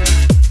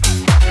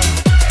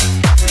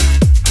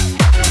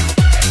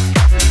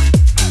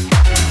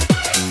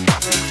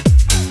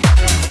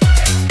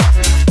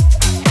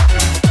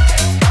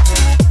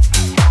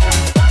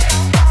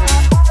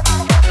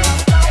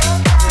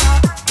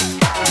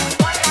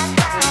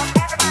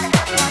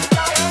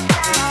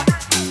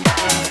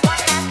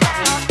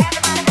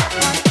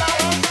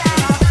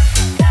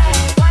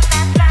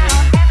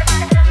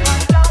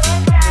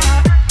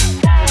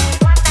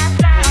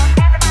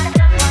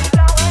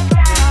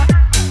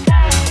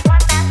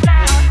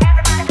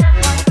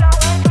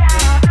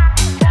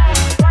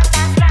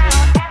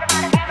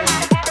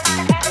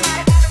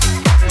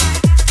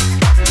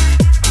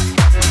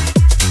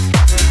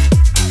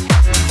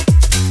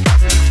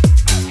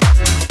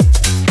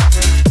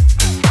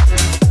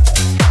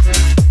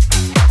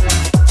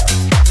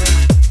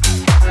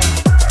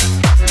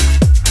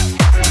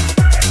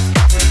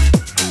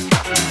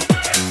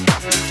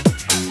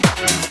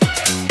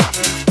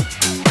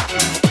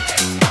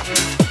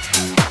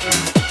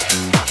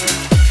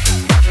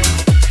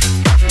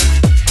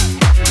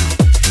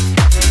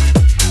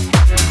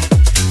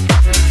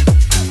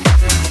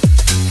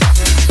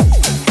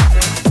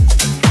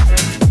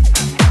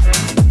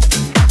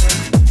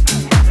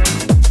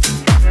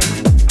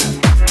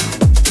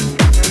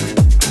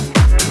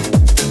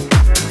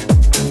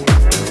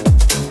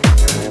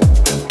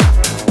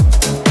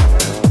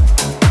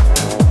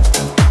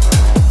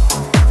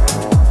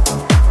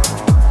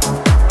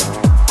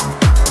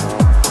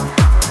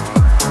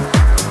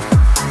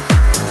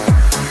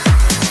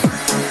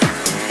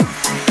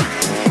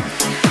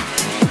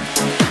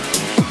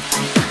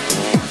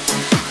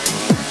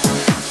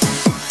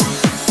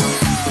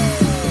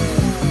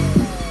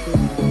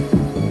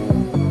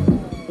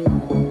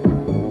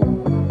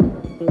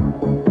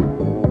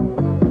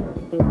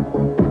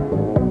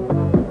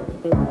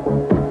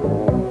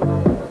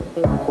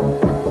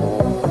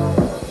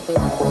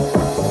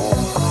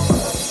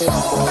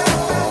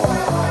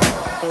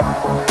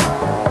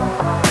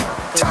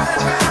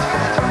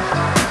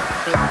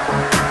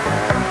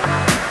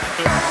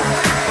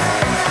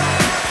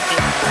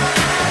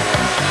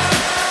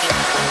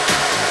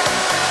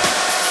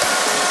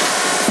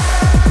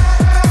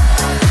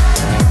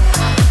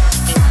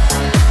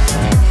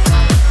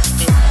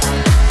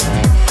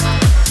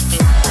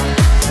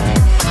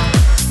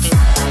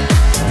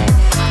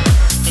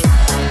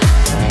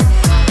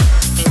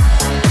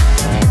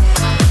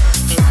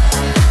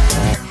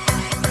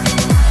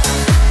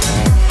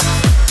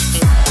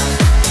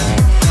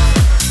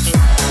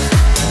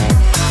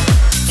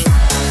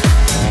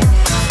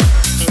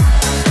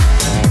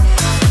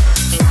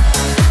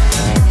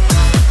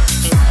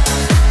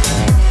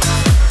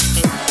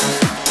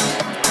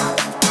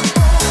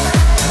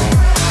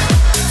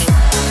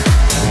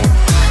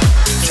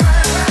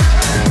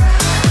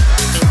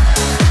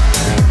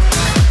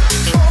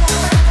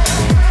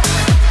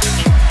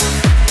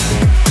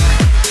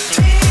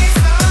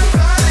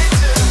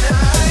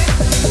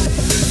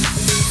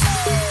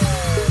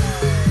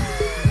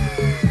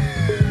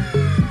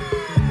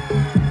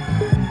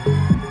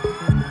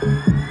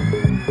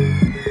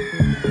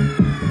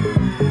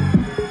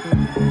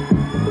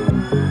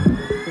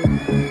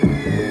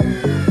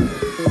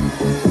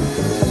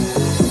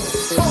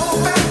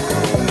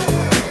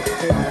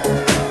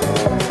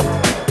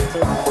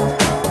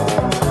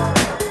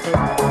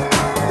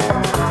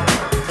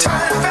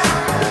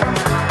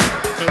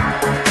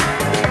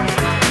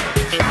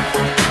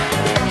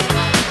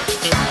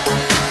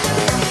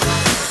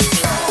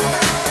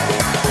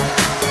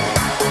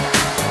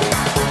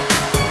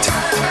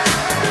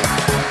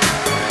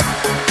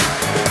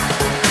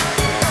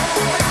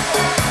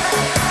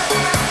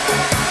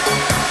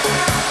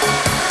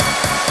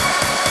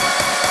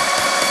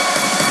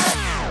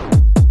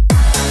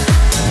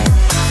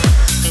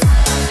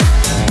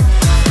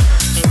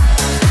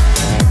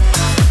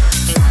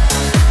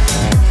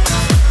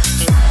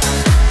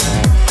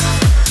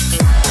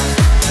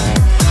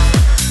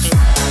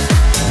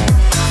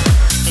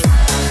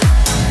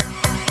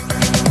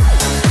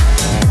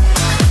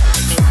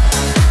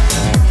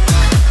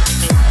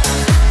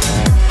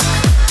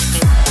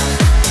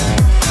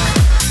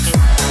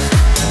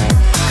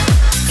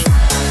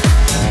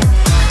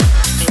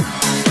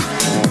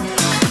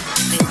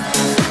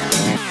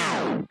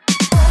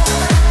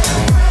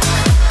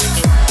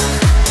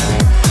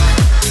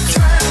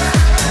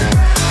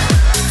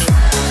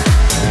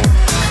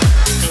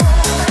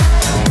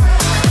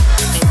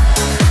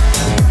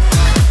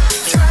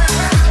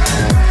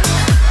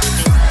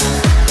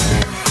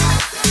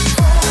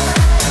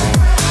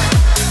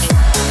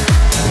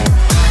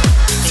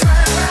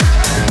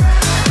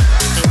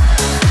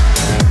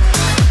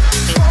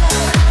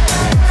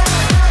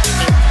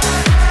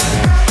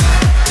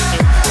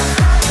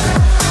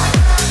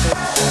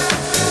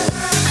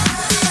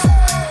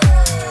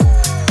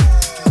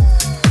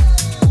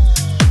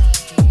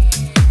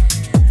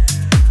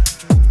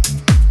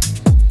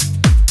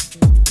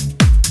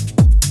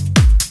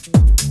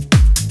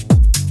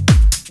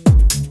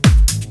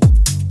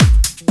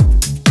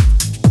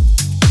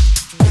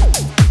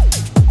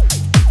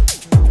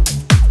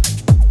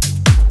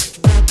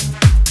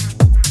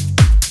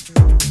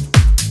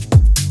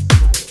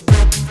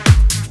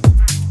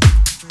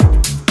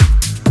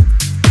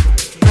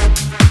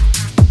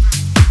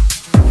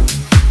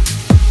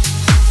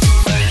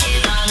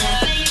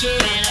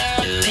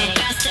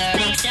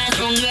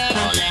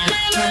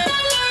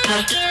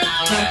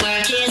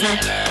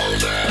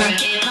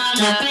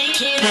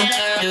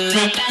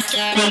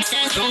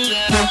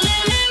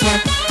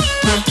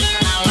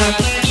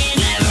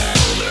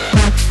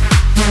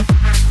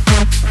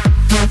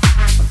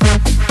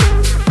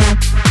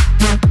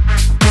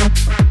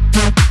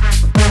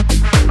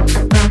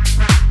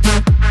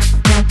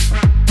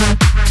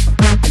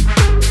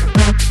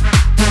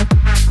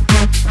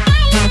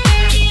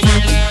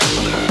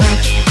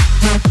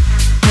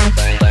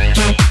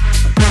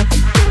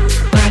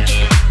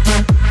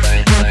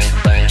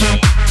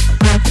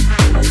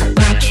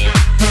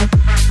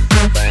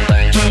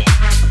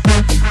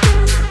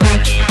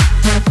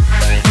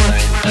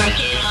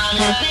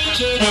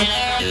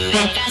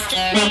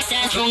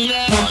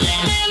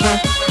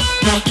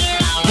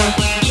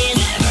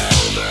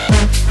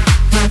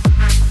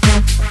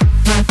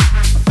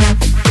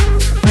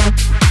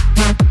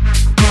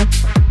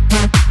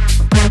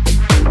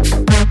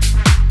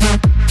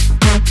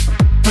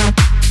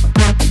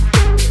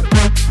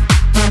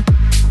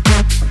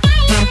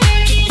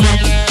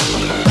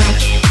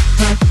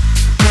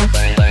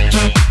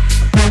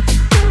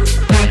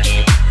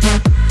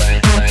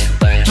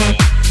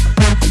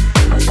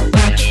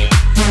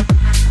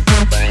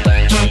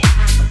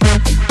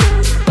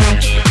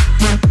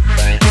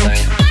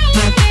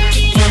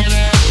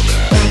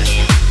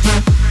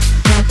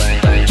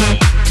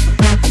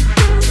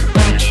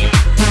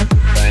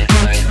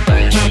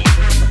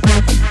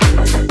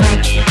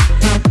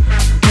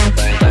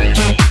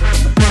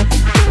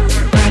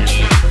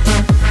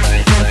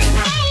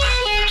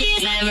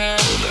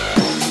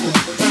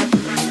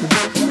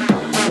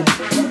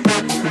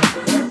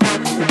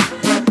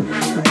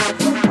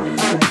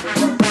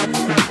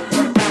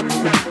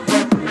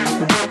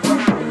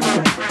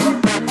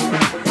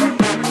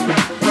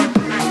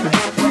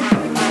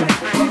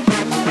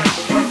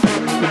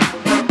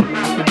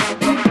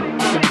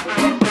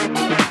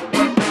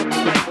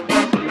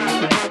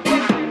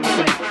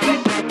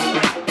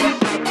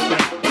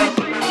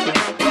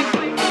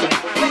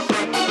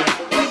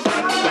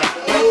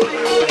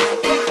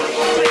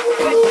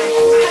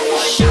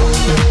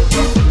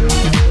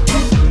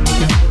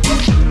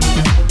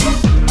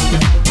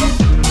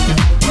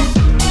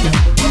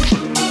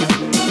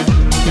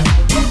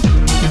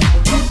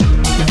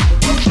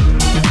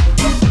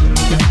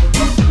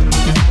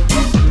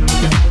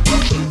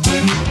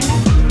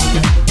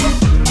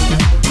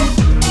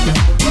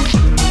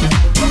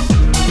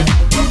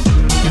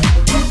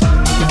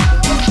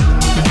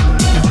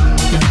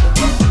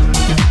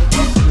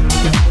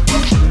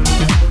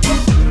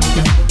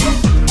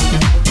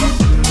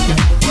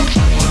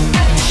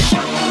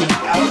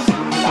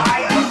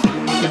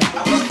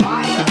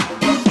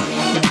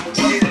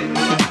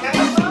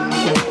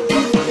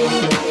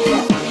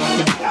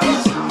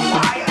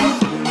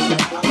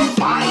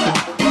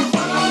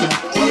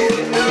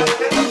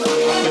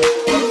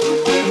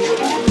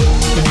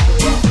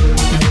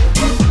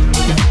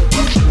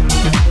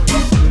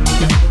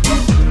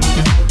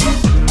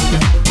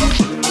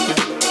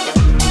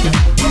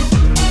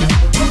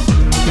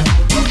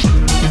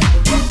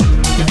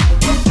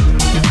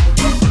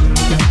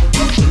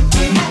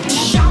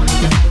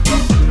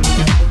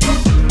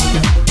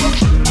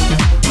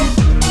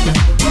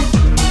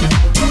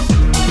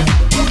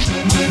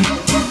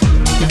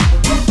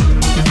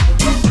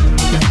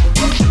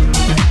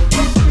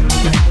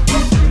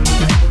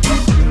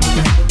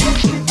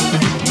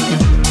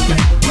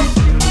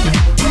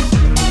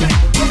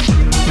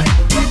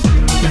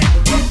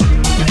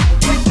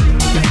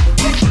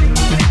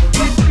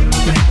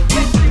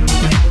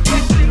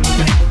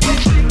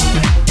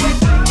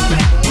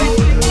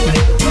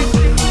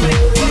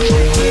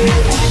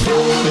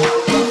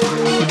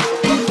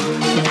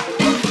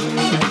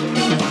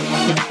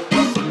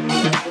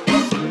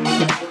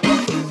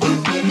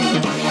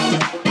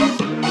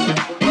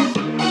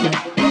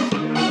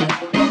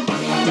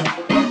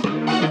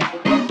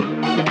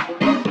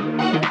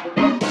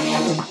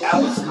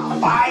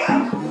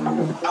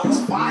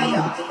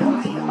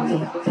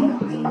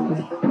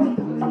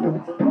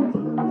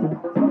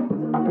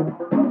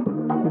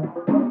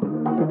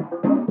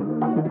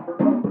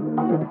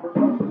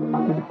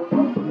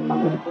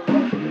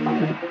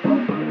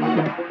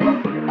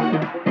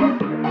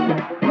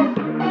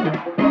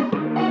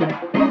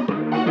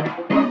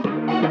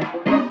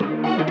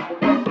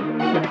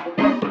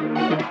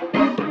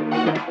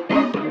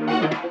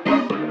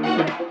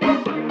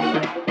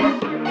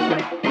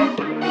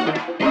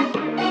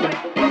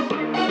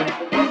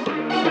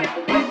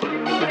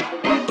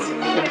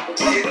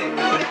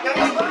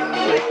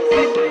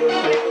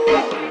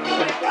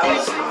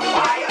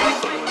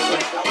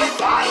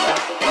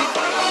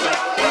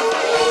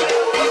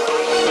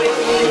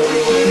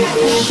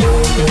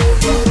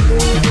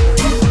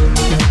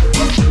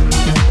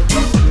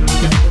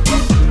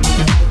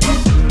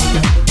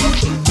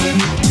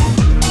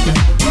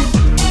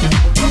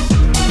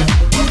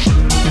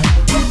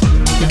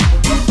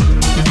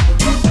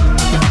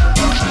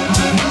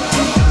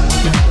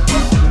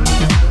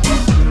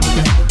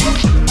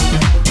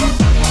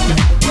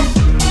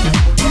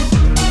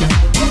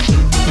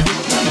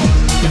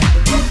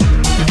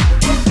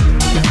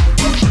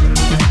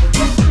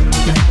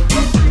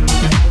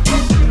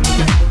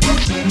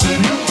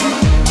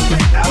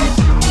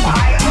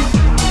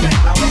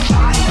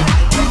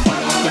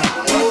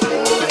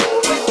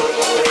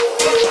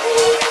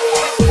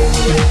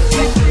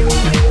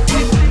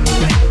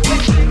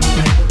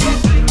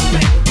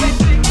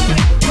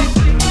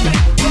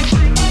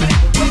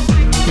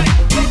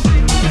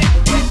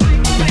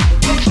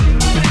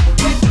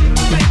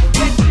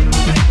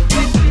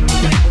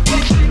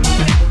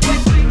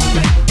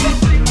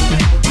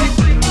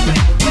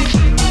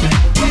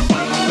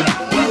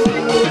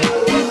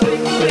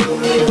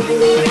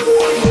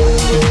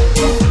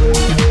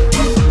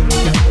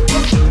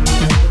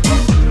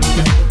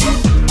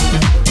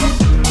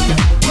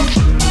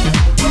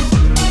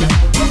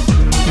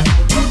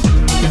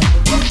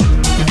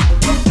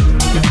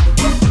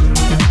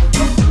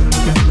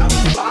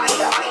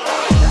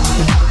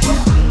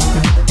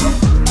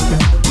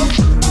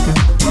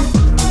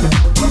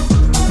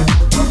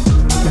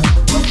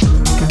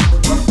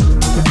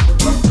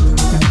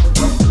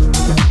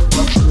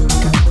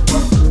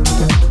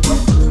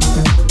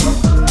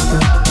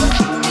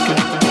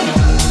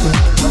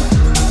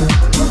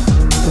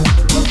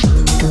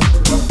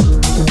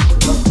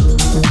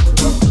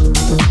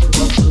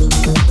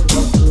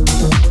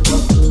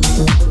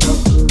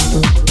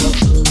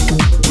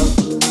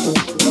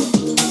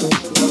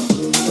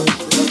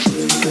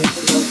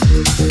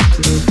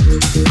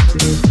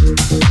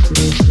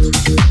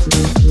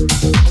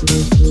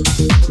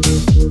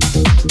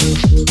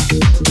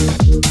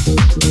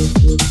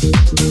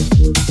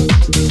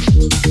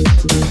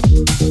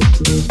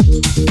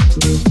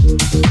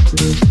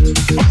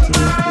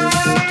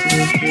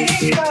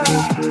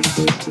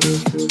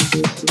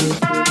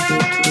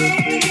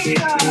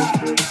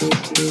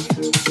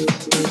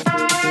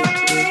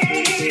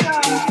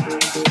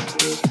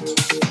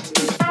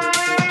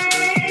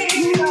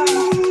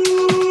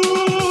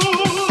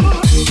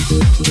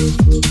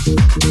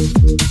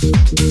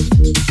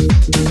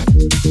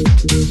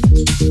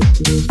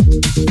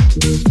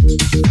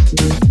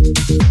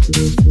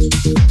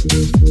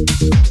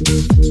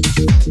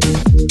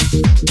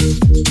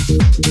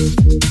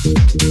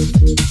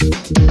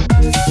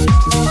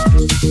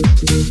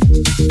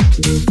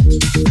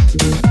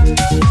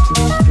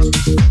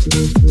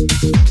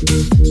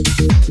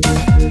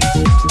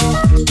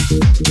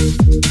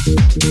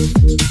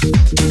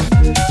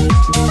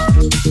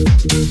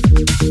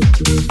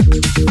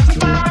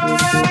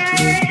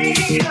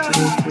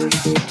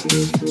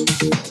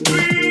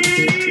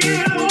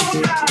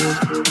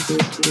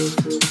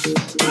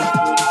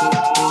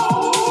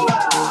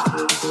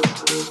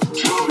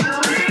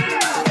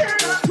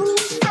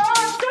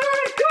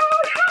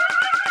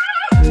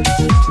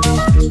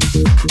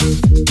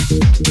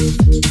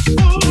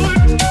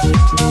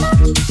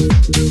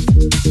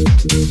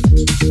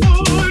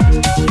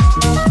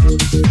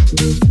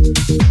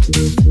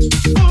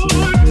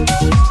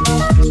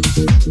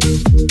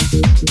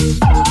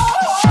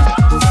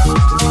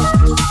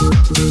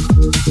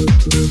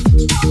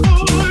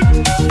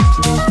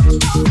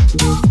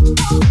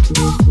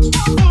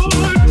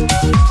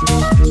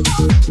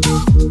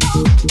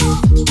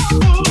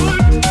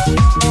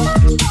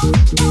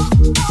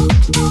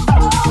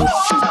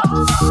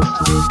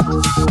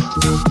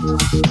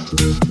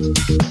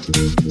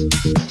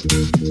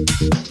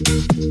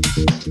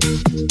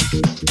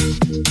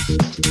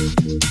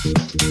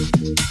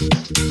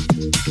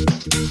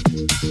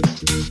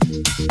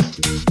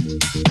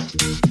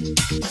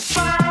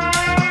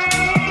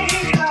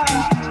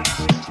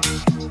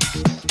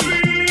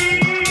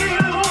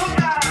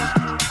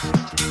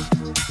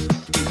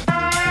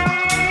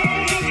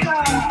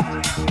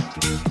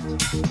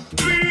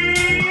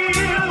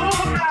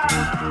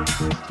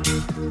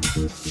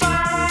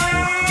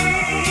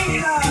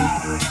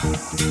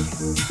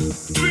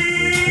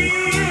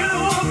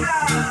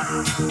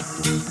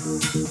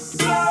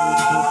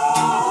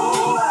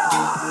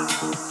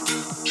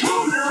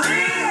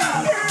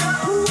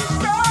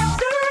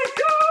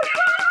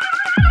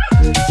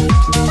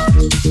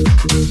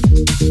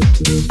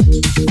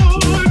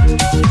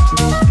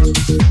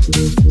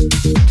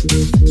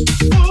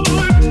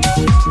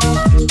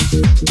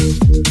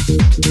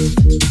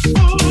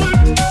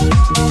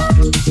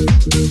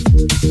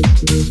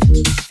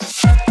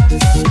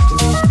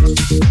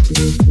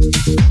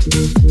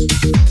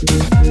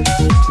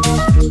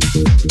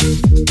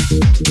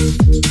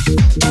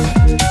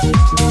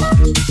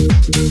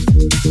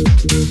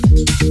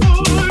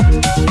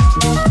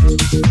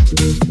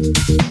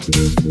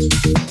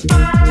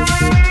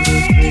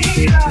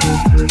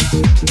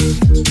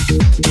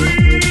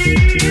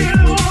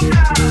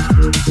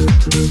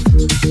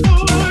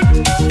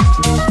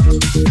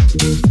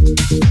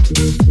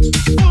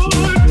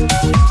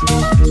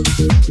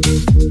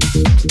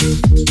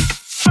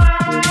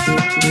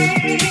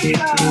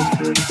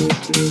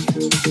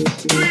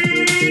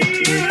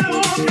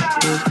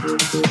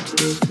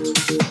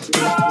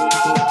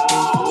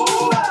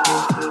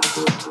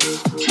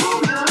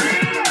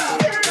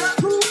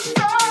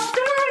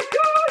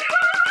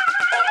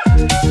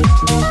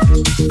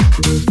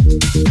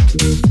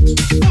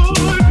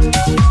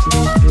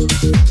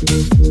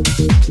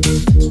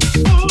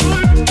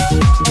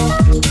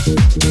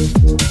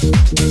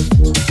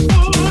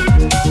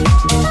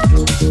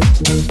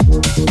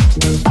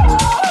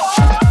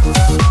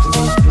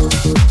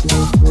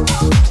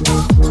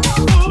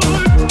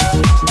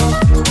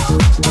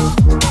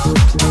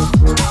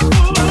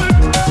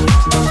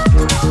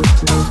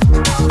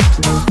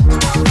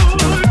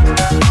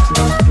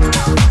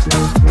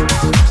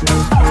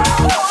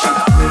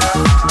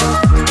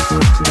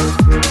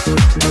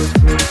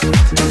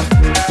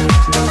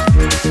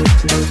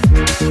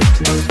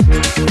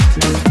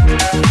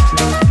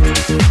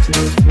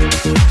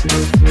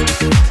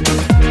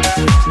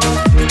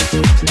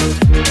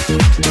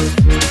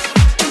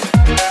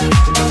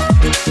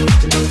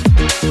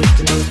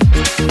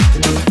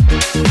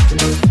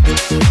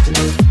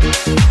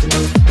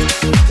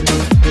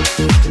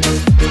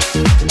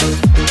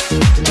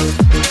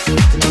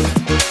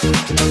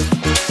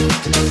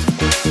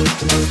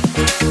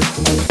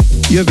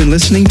 You have been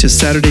listening to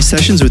Saturday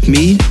Sessions with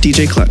me,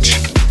 DJ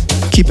Clutch.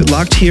 Keep it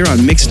locked here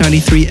on Mix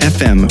 93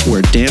 FM,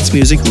 where dance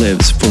music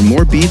lives, for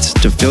more beats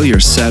to fill your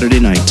Saturday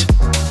night.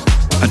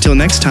 Until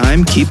next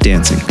time, keep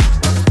dancing.